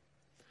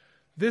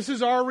 This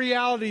is our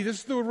reality. This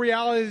is the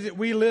reality that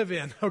we live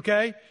in,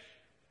 okay?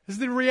 This is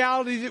the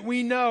reality that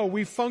we know,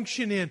 we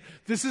function in.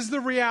 This is the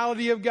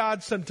reality of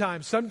God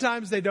sometimes.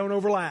 Sometimes they don't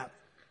overlap.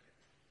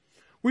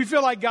 We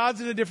feel like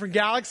God's in a different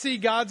galaxy,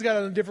 God's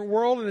got a different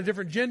world and a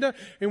different agenda,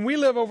 and we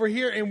live over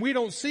here and we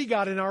don't see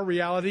God in our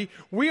reality.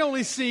 We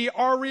only see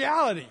our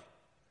reality.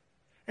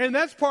 And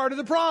that's part of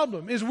the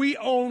problem, is we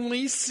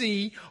only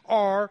see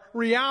our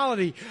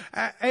reality.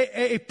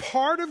 A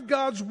part of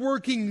God's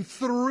working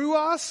through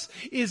us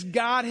is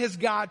God has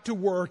got to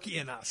work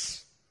in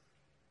us.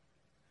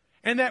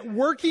 And that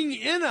working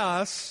in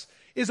us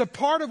is a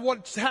part of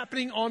what's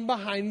happening on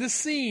behind the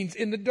scenes,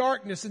 in the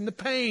darkness, in the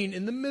pain,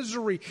 in the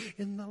misery,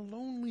 in the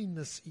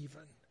loneliness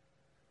even.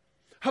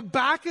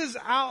 Habakkuk's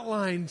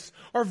outlines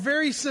are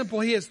very simple.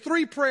 He has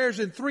 3 prayers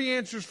and 3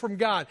 answers from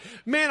God.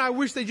 Man, I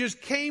wish they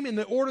just came in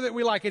the order that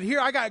we like it. Here,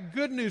 I got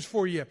good news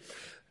for you.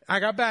 I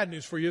got bad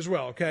news for you as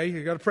well, okay?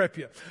 I got to prep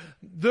you.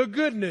 The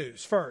good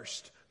news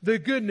first. The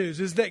good news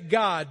is that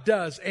God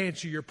does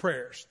answer your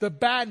prayers. The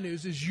bad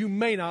news is you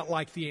may not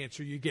like the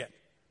answer you get.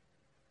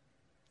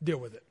 Deal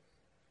with it.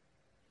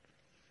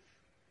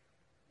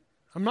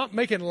 I'm not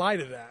making light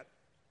of that.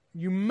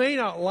 You may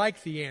not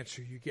like the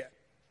answer you get.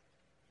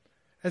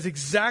 That's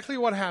exactly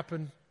what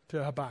happened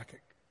to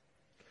Habakkuk.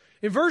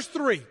 In verse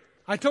 3,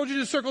 I told you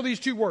to circle these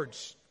 2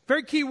 words.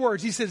 Very key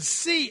words. He says,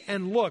 see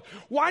and look.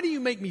 Why do you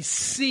make me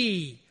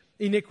see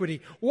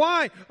iniquity?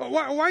 Why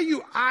are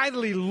you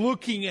idly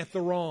looking at the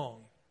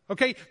wrong?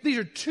 Okay, these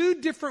are 2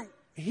 different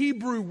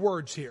Hebrew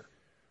words here.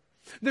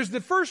 There's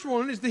the first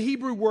one is the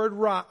Hebrew word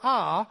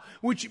ra'ah,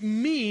 which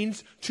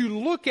means to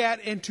look at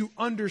and to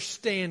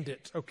understand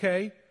it,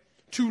 okay?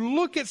 To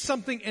look at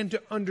something and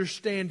to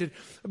understand it.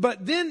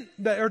 But then,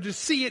 or to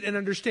see it and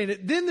understand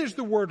it. Then there's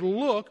the word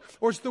look,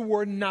 or it's the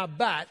word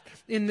nabat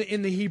in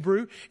the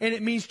Hebrew, and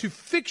it means to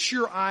fix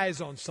your eyes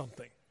on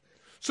something.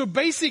 So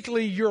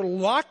basically, you're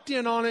locked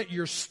in on it,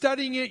 you're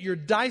studying it, you're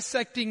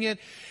dissecting it,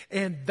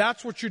 and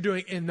that's what you're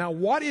doing. And now,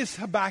 what is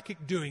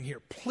Habakkuk doing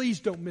here?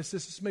 Please don't miss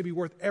this. This may be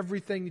worth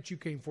everything that you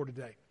came for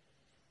today.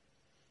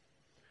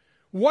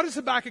 What is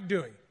Habakkuk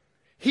doing?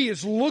 He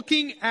is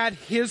looking at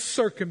his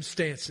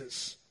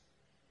circumstances.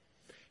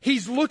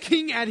 He's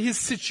looking at his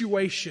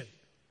situation.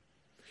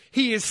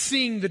 He is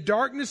seeing the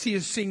darkness. He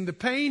is seeing the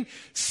pain.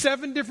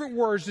 7 different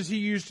words does he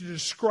use to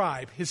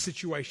describe his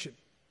situation.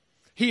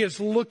 He is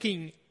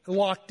looking,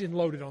 locked and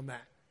loaded on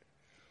that.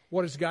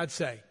 What does God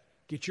say?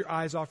 Get your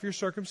eyes off your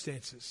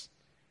circumstances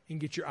and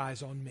get your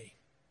eyes on me.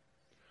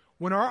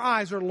 When our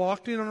eyes are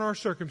locked in on our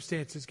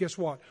circumstances, guess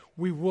what?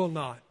 We will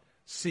not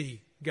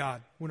see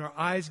God. When our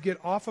eyes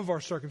get off of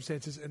our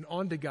circumstances and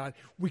onto God,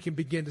 we can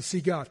begin to see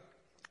God.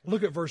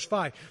 Look at verse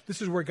 5.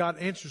 This is where God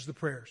answers the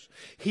prayers.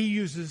 He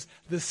uses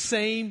the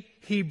same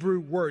Hebrew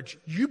words.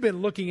 You've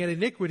been looking at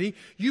iniquity.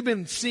 You've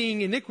been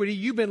seeing iniquity.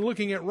 You've been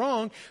looking at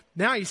wrong.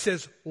 Now he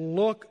says,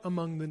 look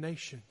among the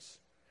nations.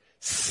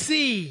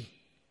 See,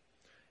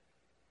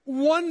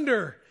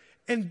 wonder,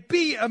 and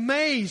be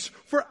amazed.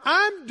 For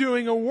I'm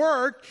doing a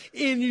work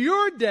in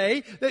your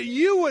day that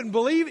you wouldn't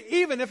believe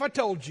even if I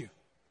told you.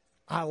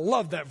 I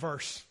love that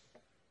verse.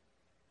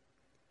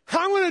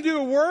 I'm going to do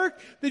a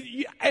work that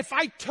if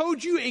I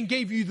told you and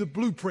gave you the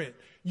blueprint,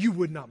 you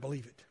would not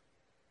believe it.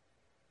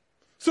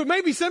 So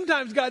maybe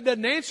sometimes God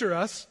doesn't answer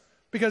us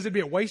because it'd be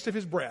a waste of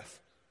His breath.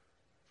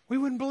 We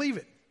wouldn't believe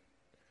it.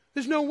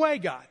 There's no way,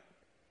 God.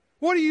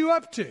 What are you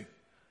up to?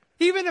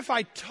 Even if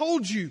I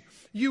told you,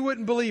 you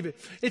wouldn't believe it.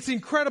 It's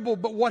incredible,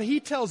 but what He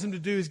tells him to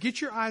do is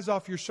get your eyes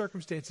off your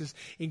circumstances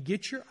and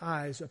get your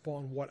eyes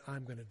upon what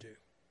I'm going to do.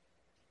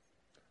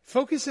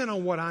 Focus in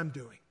on what I'm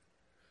doing.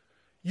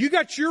 You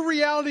got your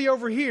reality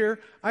over here.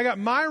 I got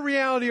my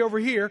reality over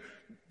here.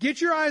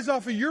 Get your eyes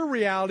off of your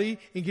reality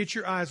and get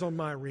your eyes on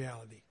my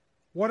reality.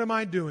 What am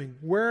I doing?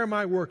 Where am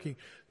I working?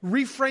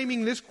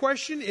 Reframing this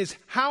question is,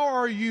 how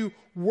are you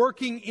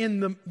working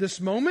in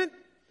this moment?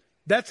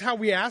 That's how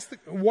we ask.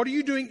 What are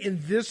you doing in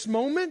this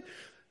moment?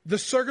 The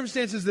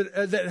circumstances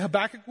that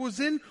Habakkuk was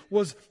in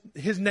was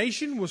his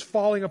nation was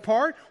falling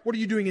apart. What are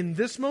you doing in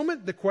this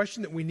moment? The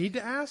question that we need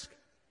to ask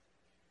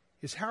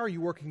is, how are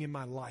you working in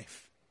my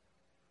life?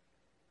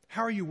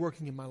 How are you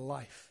working in my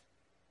life?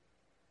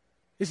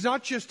 It's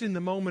not just in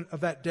the moment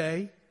of that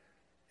day,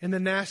 in the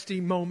nasty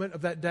moment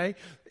of that day.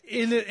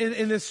 In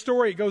this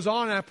story, it goes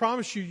on, and I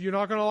promise you, you're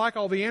not going to like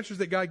all the answers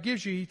that God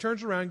gives you. He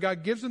turns around,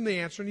 God gives him the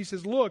answer, and he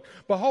says, look,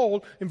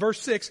 behold, in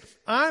verse 6,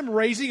 I'm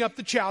raising up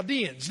the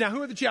Chaldeans. Now,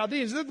 who are the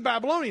Chaldeans? They're the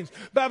Babylonians.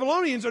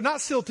 Babylonians are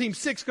not SEAL Team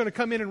 6 going to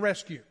come in and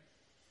rescue.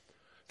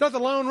 It's not the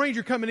Lone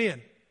Ranger coming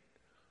in.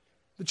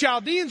 The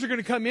Chaldeans are going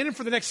to come in, and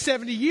for the next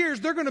 70 years,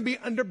 they're going to be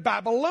under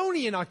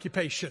Babylonian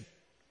occupation.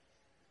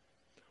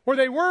 Where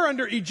they were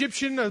under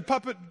Egyptian,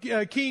 puppet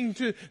king.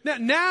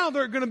 Now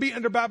they're going to be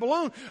under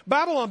Babylon.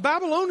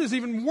 Babylon is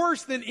even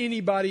worse than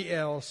anybody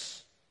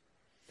else.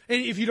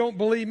 And if you don't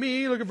believe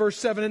me, look at verse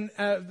 7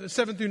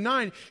 through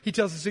 9. He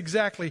tells us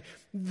exactly.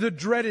 The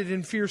dreaded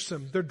and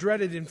fearsome. They're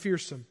dreaded and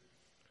fearsome.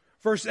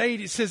 Verse 8,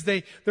 it says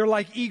they're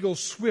like eagles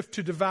swift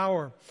to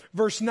devour.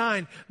 Verse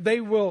 9,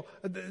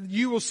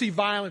 you will see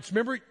violence.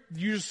 Remember,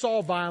 you just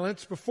saw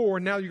violence before,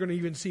 and now you're going to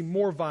even see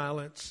more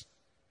violence.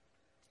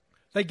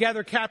 They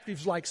gather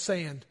captives like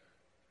sand.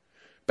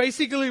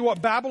 Basically, what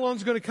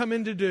Babylon's going to come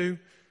in to do,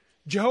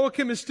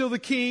 Jehoiakim is still the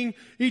king.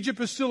 Egypt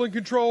is still in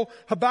control.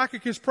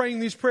 Habakkuk is praying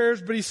these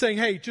prayers, but he's saying,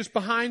 hey, just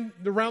around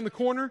the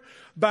corner,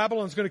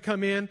 Babylon's going to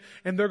come in,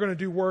 and they're going to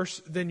do worse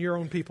than your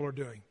own people are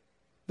doing.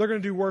 They're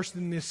going to do worse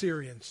than the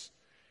Assyrians.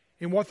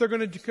 And what they're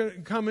going to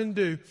come and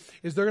do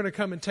is they're going to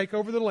come and take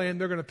over the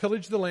land. They're going to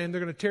pillage the land. They're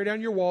going to tear down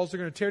your walls. They're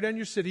going to tear down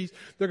your cities.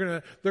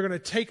 They're going to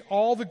take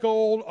all the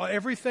gold,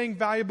 everything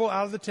valuable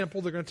out of the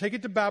temple. They're going to take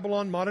it to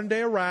Babylon, modern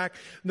day Iraq.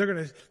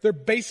 They're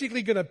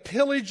basically going to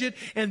pillage it,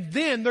 and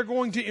then they're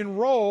going to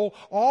enroll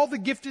all the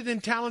gifted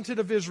and talented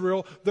of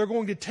Israel. They're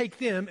going to take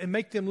them and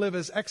make them live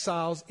as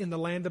exiles in the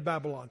land of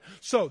Babylon.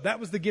 So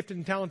that was the gifted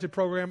and talented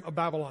program of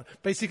Babylon.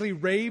 Basically,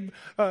 raid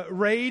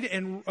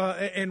and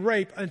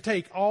rape and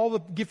take all the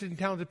gifted and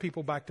talented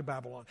people back to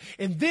Babylon.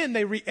 And then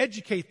they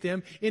re-educate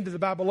them into the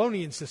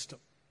Babylonian system.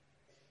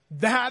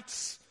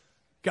 That's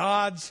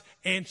God's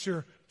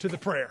answer to the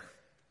prayer.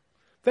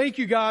 Thank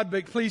you, God,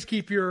 but please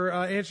keep your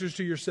answers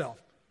to yourself.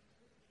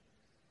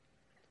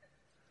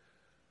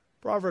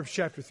 Proverbs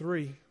chapter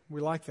 3,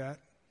 we like that.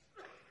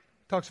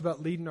 Talks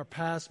about leading our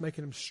paths,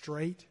 making them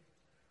straight.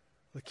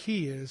 The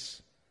key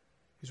is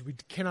we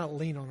cannot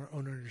lean on our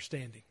own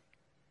understanding.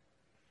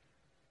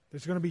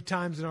 There's going to be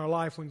times in our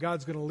life when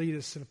God's going to lead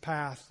us in a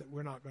path that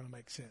we're not going to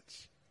make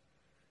sense.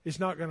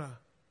 It's not going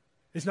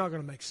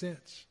to make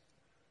sense.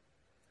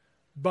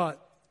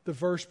 But the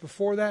verse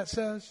before that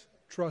says,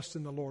 trust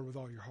in the Lord with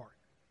all your heart.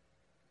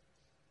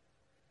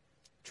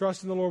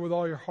 Trust in the Lord with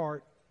all your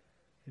heart,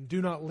 and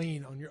do not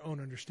lean on your own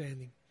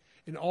understanding.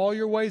 In all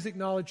your ways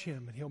acknowledge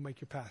Him, and He'll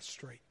make your path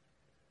straight.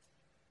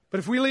 But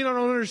if we lean on our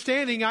own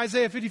understanding,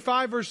 Isaiah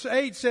 55 verse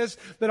 8 says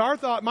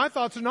that my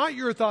thoughts are not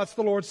your thoughts,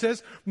 the Lord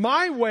says.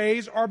 My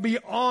ways are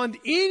beyond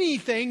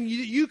anything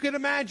you could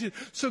imagine.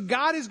 So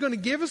God is going to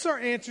give us our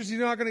answers. He's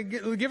not going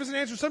to give us an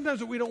answer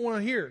sometimes that we don't want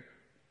to hear.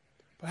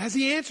 But as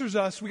He answers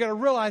us, we got to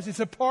realize it's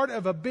a part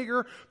of a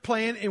bigger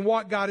plan in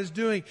what God is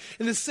doing.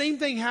 And the same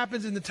thing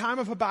happens in the time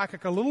of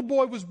Habakkuk. A little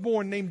boy was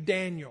born named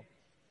Daniel.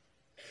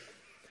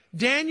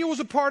 Daniel was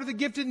a part of the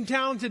gifted and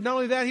talented. Not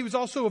only that, he was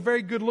also a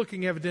very good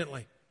looking,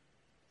 evidently.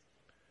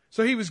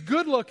 So he was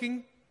good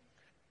looking,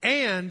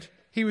 and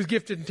he was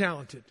gifted and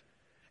talented.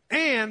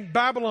 And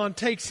Babylon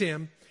takes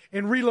him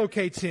and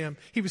relocates him.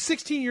 He was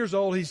 16 years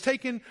old. He's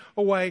taken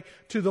away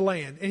to the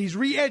land, and he's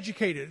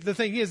re-educated. The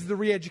thing is, the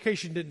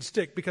re-education didn't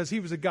stick because he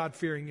was a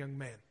God-fearing young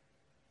man.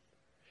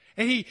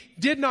 And he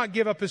did not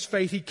give up his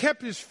faith. He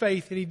kept his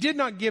faith, and he did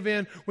not give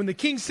in. When the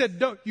king said,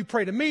 "Don't you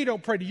pray to me,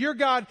 don't pray to your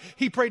God,"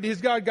 he prayed to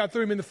his God. God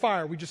threw him in the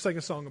fire. We just sang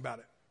a song about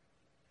it.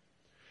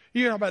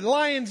 You know about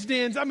lions'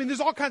 dens. I mean, there's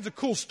all kinds of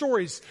cool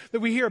stories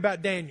that we hear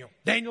about Daniel.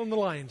 Daniel in the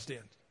lion's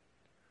den.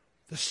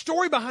 The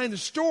story behind the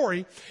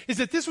story is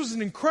that this was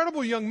an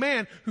incredible young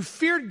man who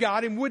feared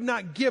God and would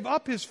not give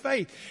up his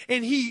faith.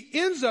 And he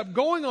ends up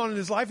going on in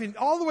his life and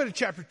all the way to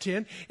chapter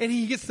 10, and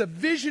he gets the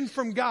vision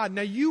from God.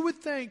 Now you would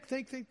think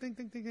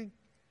that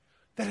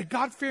a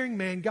God-fearing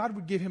man, God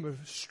would give him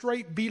a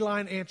straight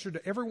beeline answer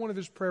to every one of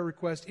his prayer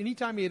requests.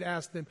 Anytime he had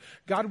asked them,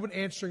 God would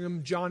answer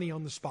him Johnny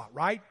on the spot,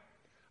 right?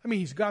 I mean,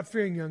 he's a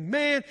God-fearing young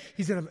man.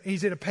 He's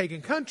in a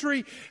pagan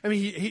country. I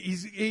mean,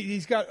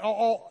 he's got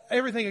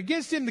everything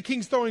against him. The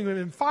king's throwing him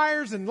in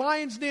fires and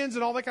lions' dens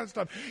and all that kind of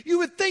stuff. You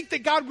would think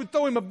that God would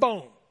throw him a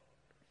bone.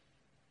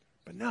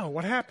 But no,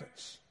 what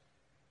happens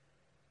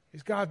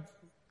is God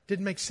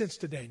didn't make sense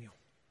to Daniel.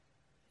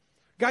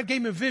 God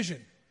gave him a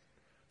vision,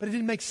 but it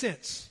didn't make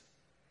sense.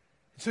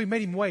 And so He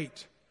made him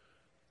wait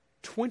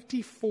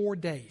 24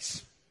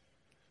 days.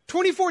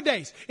 24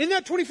 days. In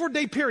that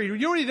 24-day period, you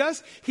know what he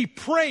does? He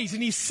prays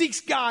and he seeks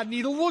God and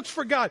he looks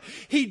for God.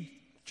 He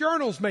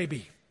journals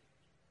maybe.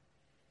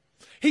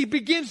 He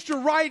begins to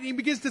write, and he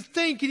begins to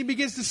think, and he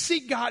begins to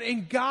seek God.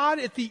 And God,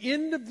 at the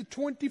end of the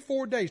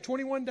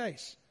 21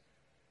 days,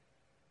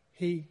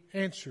 he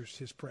answers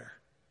his prayer.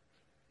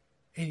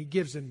 And he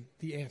gives him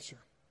the answer.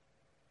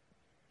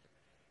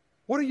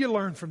 What do you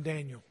learn from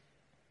Daniel?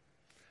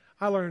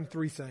 I learned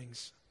 3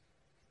 things.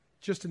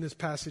 Just in this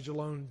passage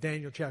alone,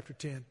 Daniel chapter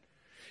 10,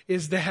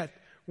 is that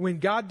when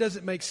God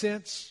doesn't make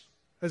sense,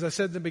 as I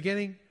said in the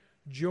beginning,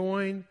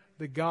 join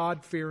the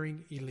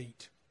God-fearing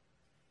elite.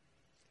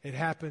 It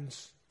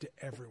happens to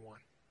everyone.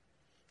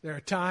 There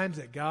are times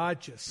that God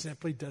just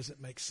simply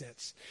doesn't make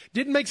sense.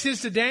 Didn't make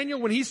sense to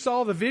Daniel when he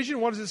saw the vision.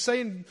 What does it say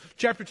in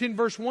chapter 10,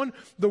 verse 1?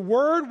 The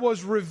word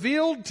was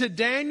revealed to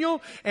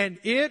Daniel, and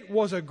it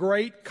was a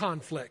great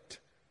conflict.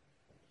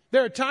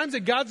 There are times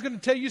that God's going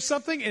to tell you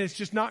something and it's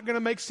just not going to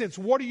make sense.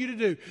 What are you to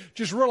do?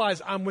 Just realize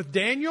I'm with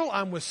Daniel,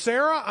 I'm with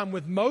Sarah, I'm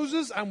with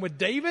Moses, I'm with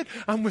David,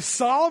 I'm with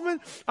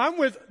Solomon, I'm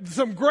with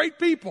some great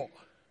people.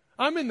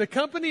 I'm in the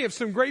company of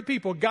some great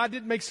people. God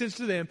didn't make sense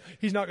to them.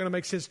 He's not going to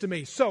make sense to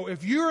me. So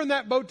if you're in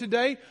that boat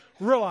today,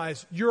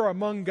 realize you're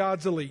among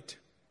God's elite.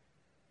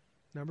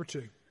 Number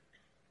 2,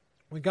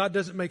 when God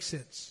doesn't make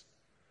sense,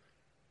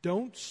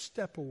 don't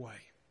step away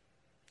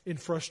in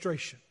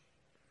frustration.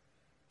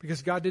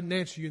 Because God didn't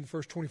answer you in the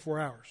first 24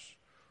 hours,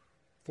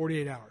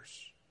 48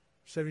 hours,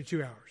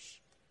 72 hours.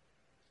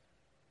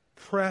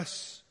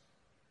 Press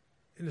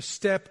in a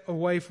step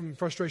away from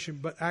frustration,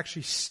 but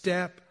actually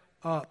step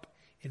up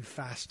in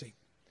fasting,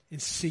 in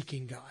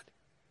seeking God,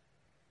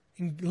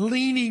 in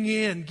leaning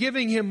in,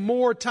 giving Him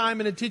more time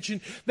and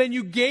attention than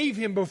you gave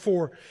Him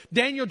before.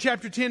 Daniel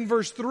chapter 10,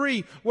 verse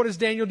 3, what does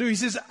Daniel do? He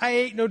says, I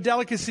ate no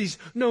delicacies,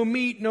 no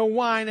meat, no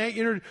wine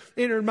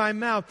entered my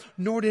mouth,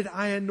 nor did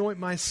I anoint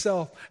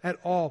myself at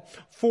all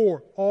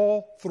for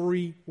all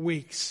 3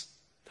 weeks.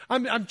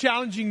 I'm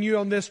challenging you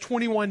on this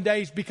 21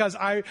 days because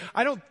I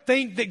don't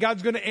think that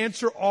God's going to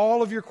answer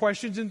all of your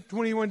questions in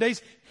 21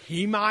 days.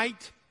 He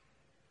might.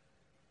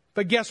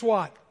 But guess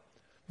what?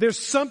 There's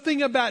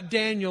something about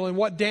Daniel, and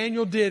what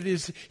Daniel did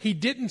is he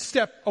didn't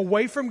step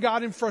away from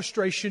God in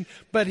frustration,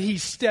 but he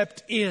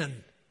stepped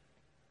in.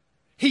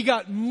 He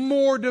got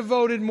more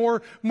devoted,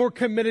 more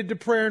committed to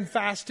prayer and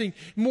fasting,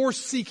 more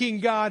seeking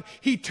God.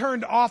 He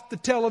turned off the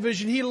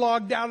television. He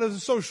logged out of the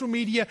social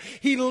media.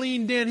 He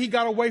leaned in. He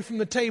got away from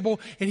the table,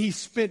 and he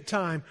spent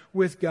time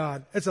with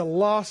God. It's a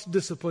lost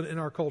discipline in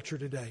our culture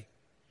today.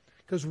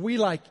 Because we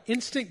like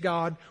instant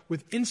God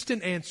with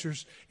instant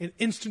answers and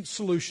instant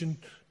solution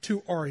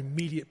to our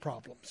immediate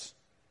problems.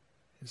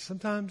 And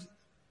sometimes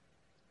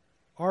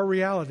our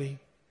reality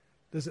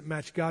doesn't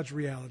match God's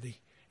reality.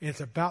 And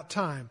it's about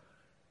time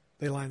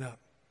they line up.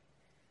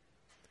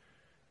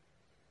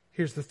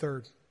 Here's the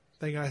third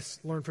thing I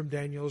learned from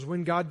Daniel is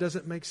when God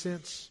doesn't make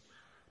sense,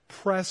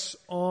 press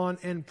on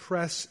and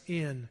press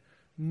in,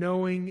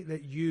 knowing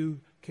that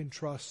you can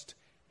trust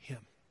Him.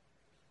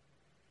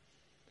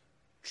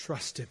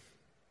 Trust Him.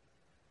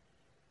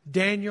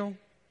 Daniel,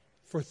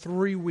 for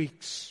 3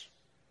 weeks,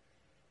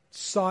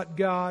 sought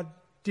God,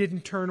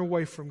 didn't turn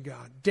away from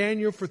God.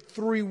 Daniel, for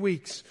 3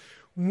 weeks,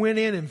 went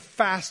in and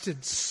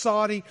fasted,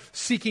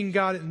 seeking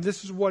God. And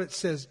this is what it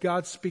says.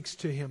 God speaks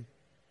to him.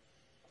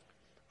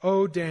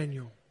 O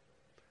Daniel,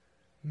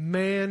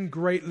 man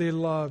greatly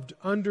loved,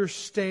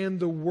 understand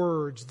the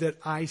words that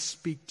I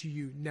speak to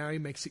you. Now he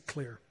makes it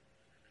clear.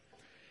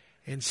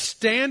 And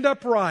stand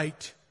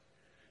upright.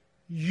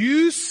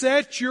 You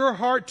set your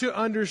heart to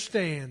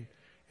understand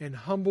and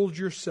humbled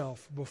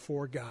yourself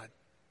before God.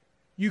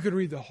 You could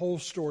read the whole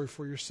story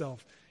for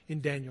yourself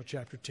in Daniel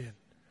chapter 10.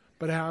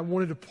 But I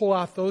wanted to pull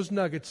out those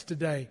nuggets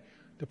today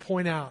to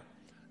point out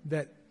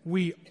that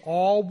we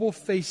all will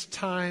face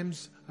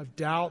times of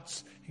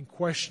doubts and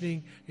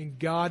questioning and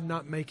God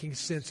not making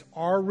sense.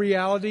 Our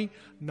reality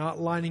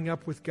not lining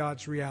up with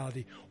God's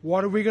reality.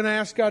 What are we going to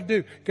ask God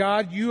to do?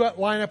 God, you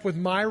line up with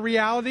my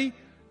reality,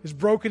 as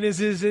broken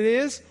as it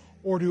is,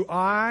 or do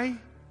I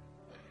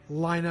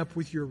line up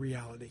with your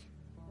reality?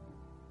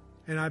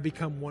 And I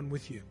become one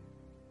with you.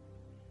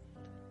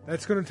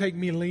 That's going to take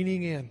me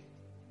leaning in.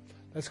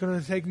 That's going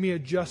to take me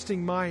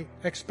adjusting my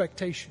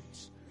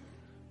expectations.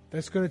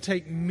 That's going to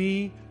take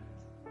me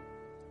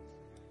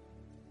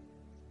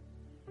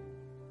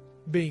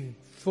being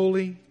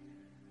fully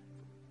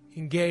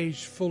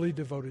engaged, fully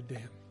devoted to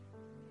Him.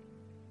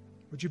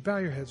 Would you bow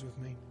your heads with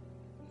me?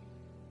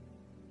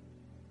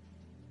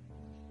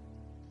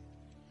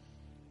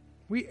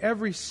 We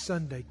every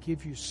Sunday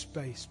give you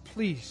space.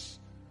 Please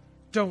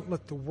don't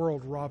let the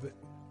world rob it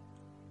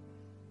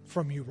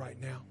from you right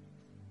now.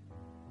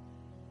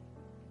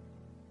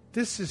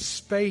 This is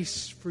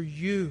space for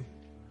you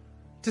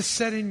to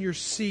sit in your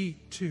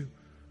seat, to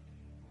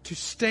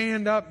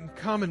stand up and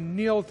come and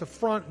kneel at the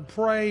front and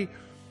pray.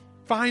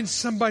 Find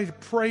somebody to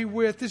pray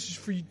with. This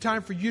is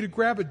time for you to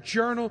grab a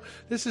journal.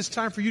 This is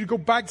time for you to go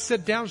back,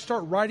 sit down, and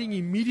start writing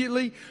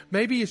immediately.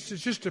 Maybe it's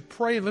just to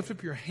pray and lift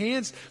up your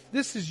hands.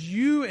 This is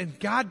you and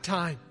God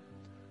time.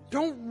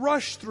 Don't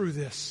rush through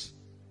this.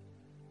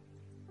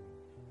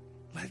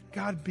 Let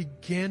God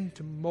begin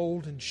to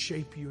mold and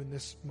shape you in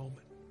this moment.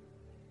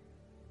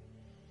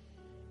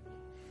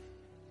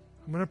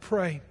 I'm going to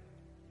pray.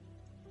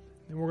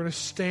 And we're going to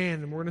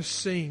stand and we're going to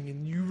sing.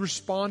 And you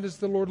respond as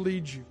the Lord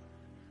leads you.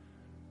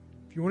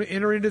 If you want to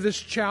enter into this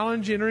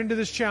challenge, enter into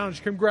this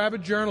challenge. Come grab a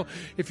journal.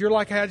 If you're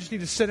like, hey, I just need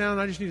to sit down and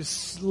I just need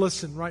to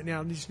listen right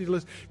now. I just need to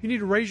listen. You need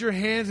to raise your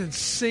hands and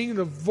sing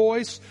the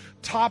voice,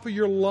 top of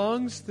your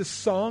lungs, this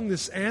song,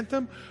 this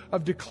anthem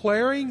of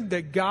declaring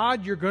that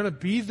God, you're going to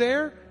be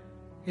there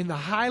in the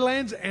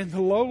highlands and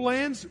the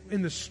lowlands,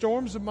 in the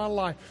storms of my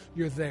life.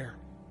 You're there.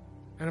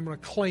 And I'm going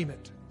to claim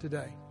it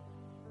today.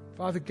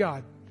 Father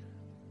God,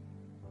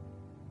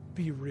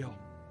 be real.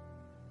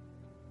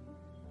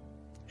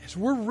 As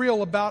we're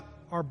real about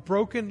our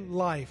broken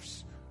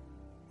lives,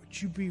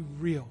 would you be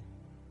real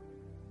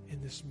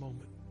in this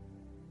moment?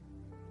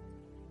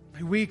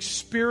 May we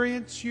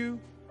experience you,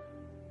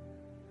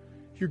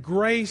 your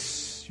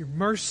grace, your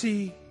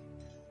mercy,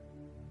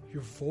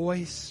 your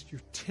voice,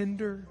 your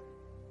tender,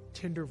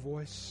 tender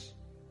voice.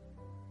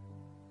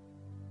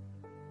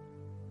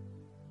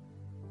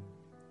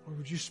 Or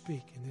would you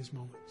speak in these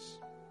moments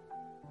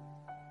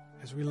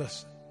as we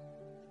listen?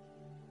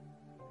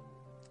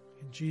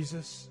 In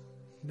Jesus'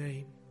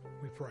 name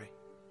we pray.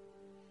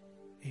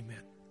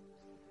 Amen.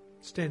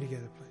 Stand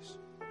together, please.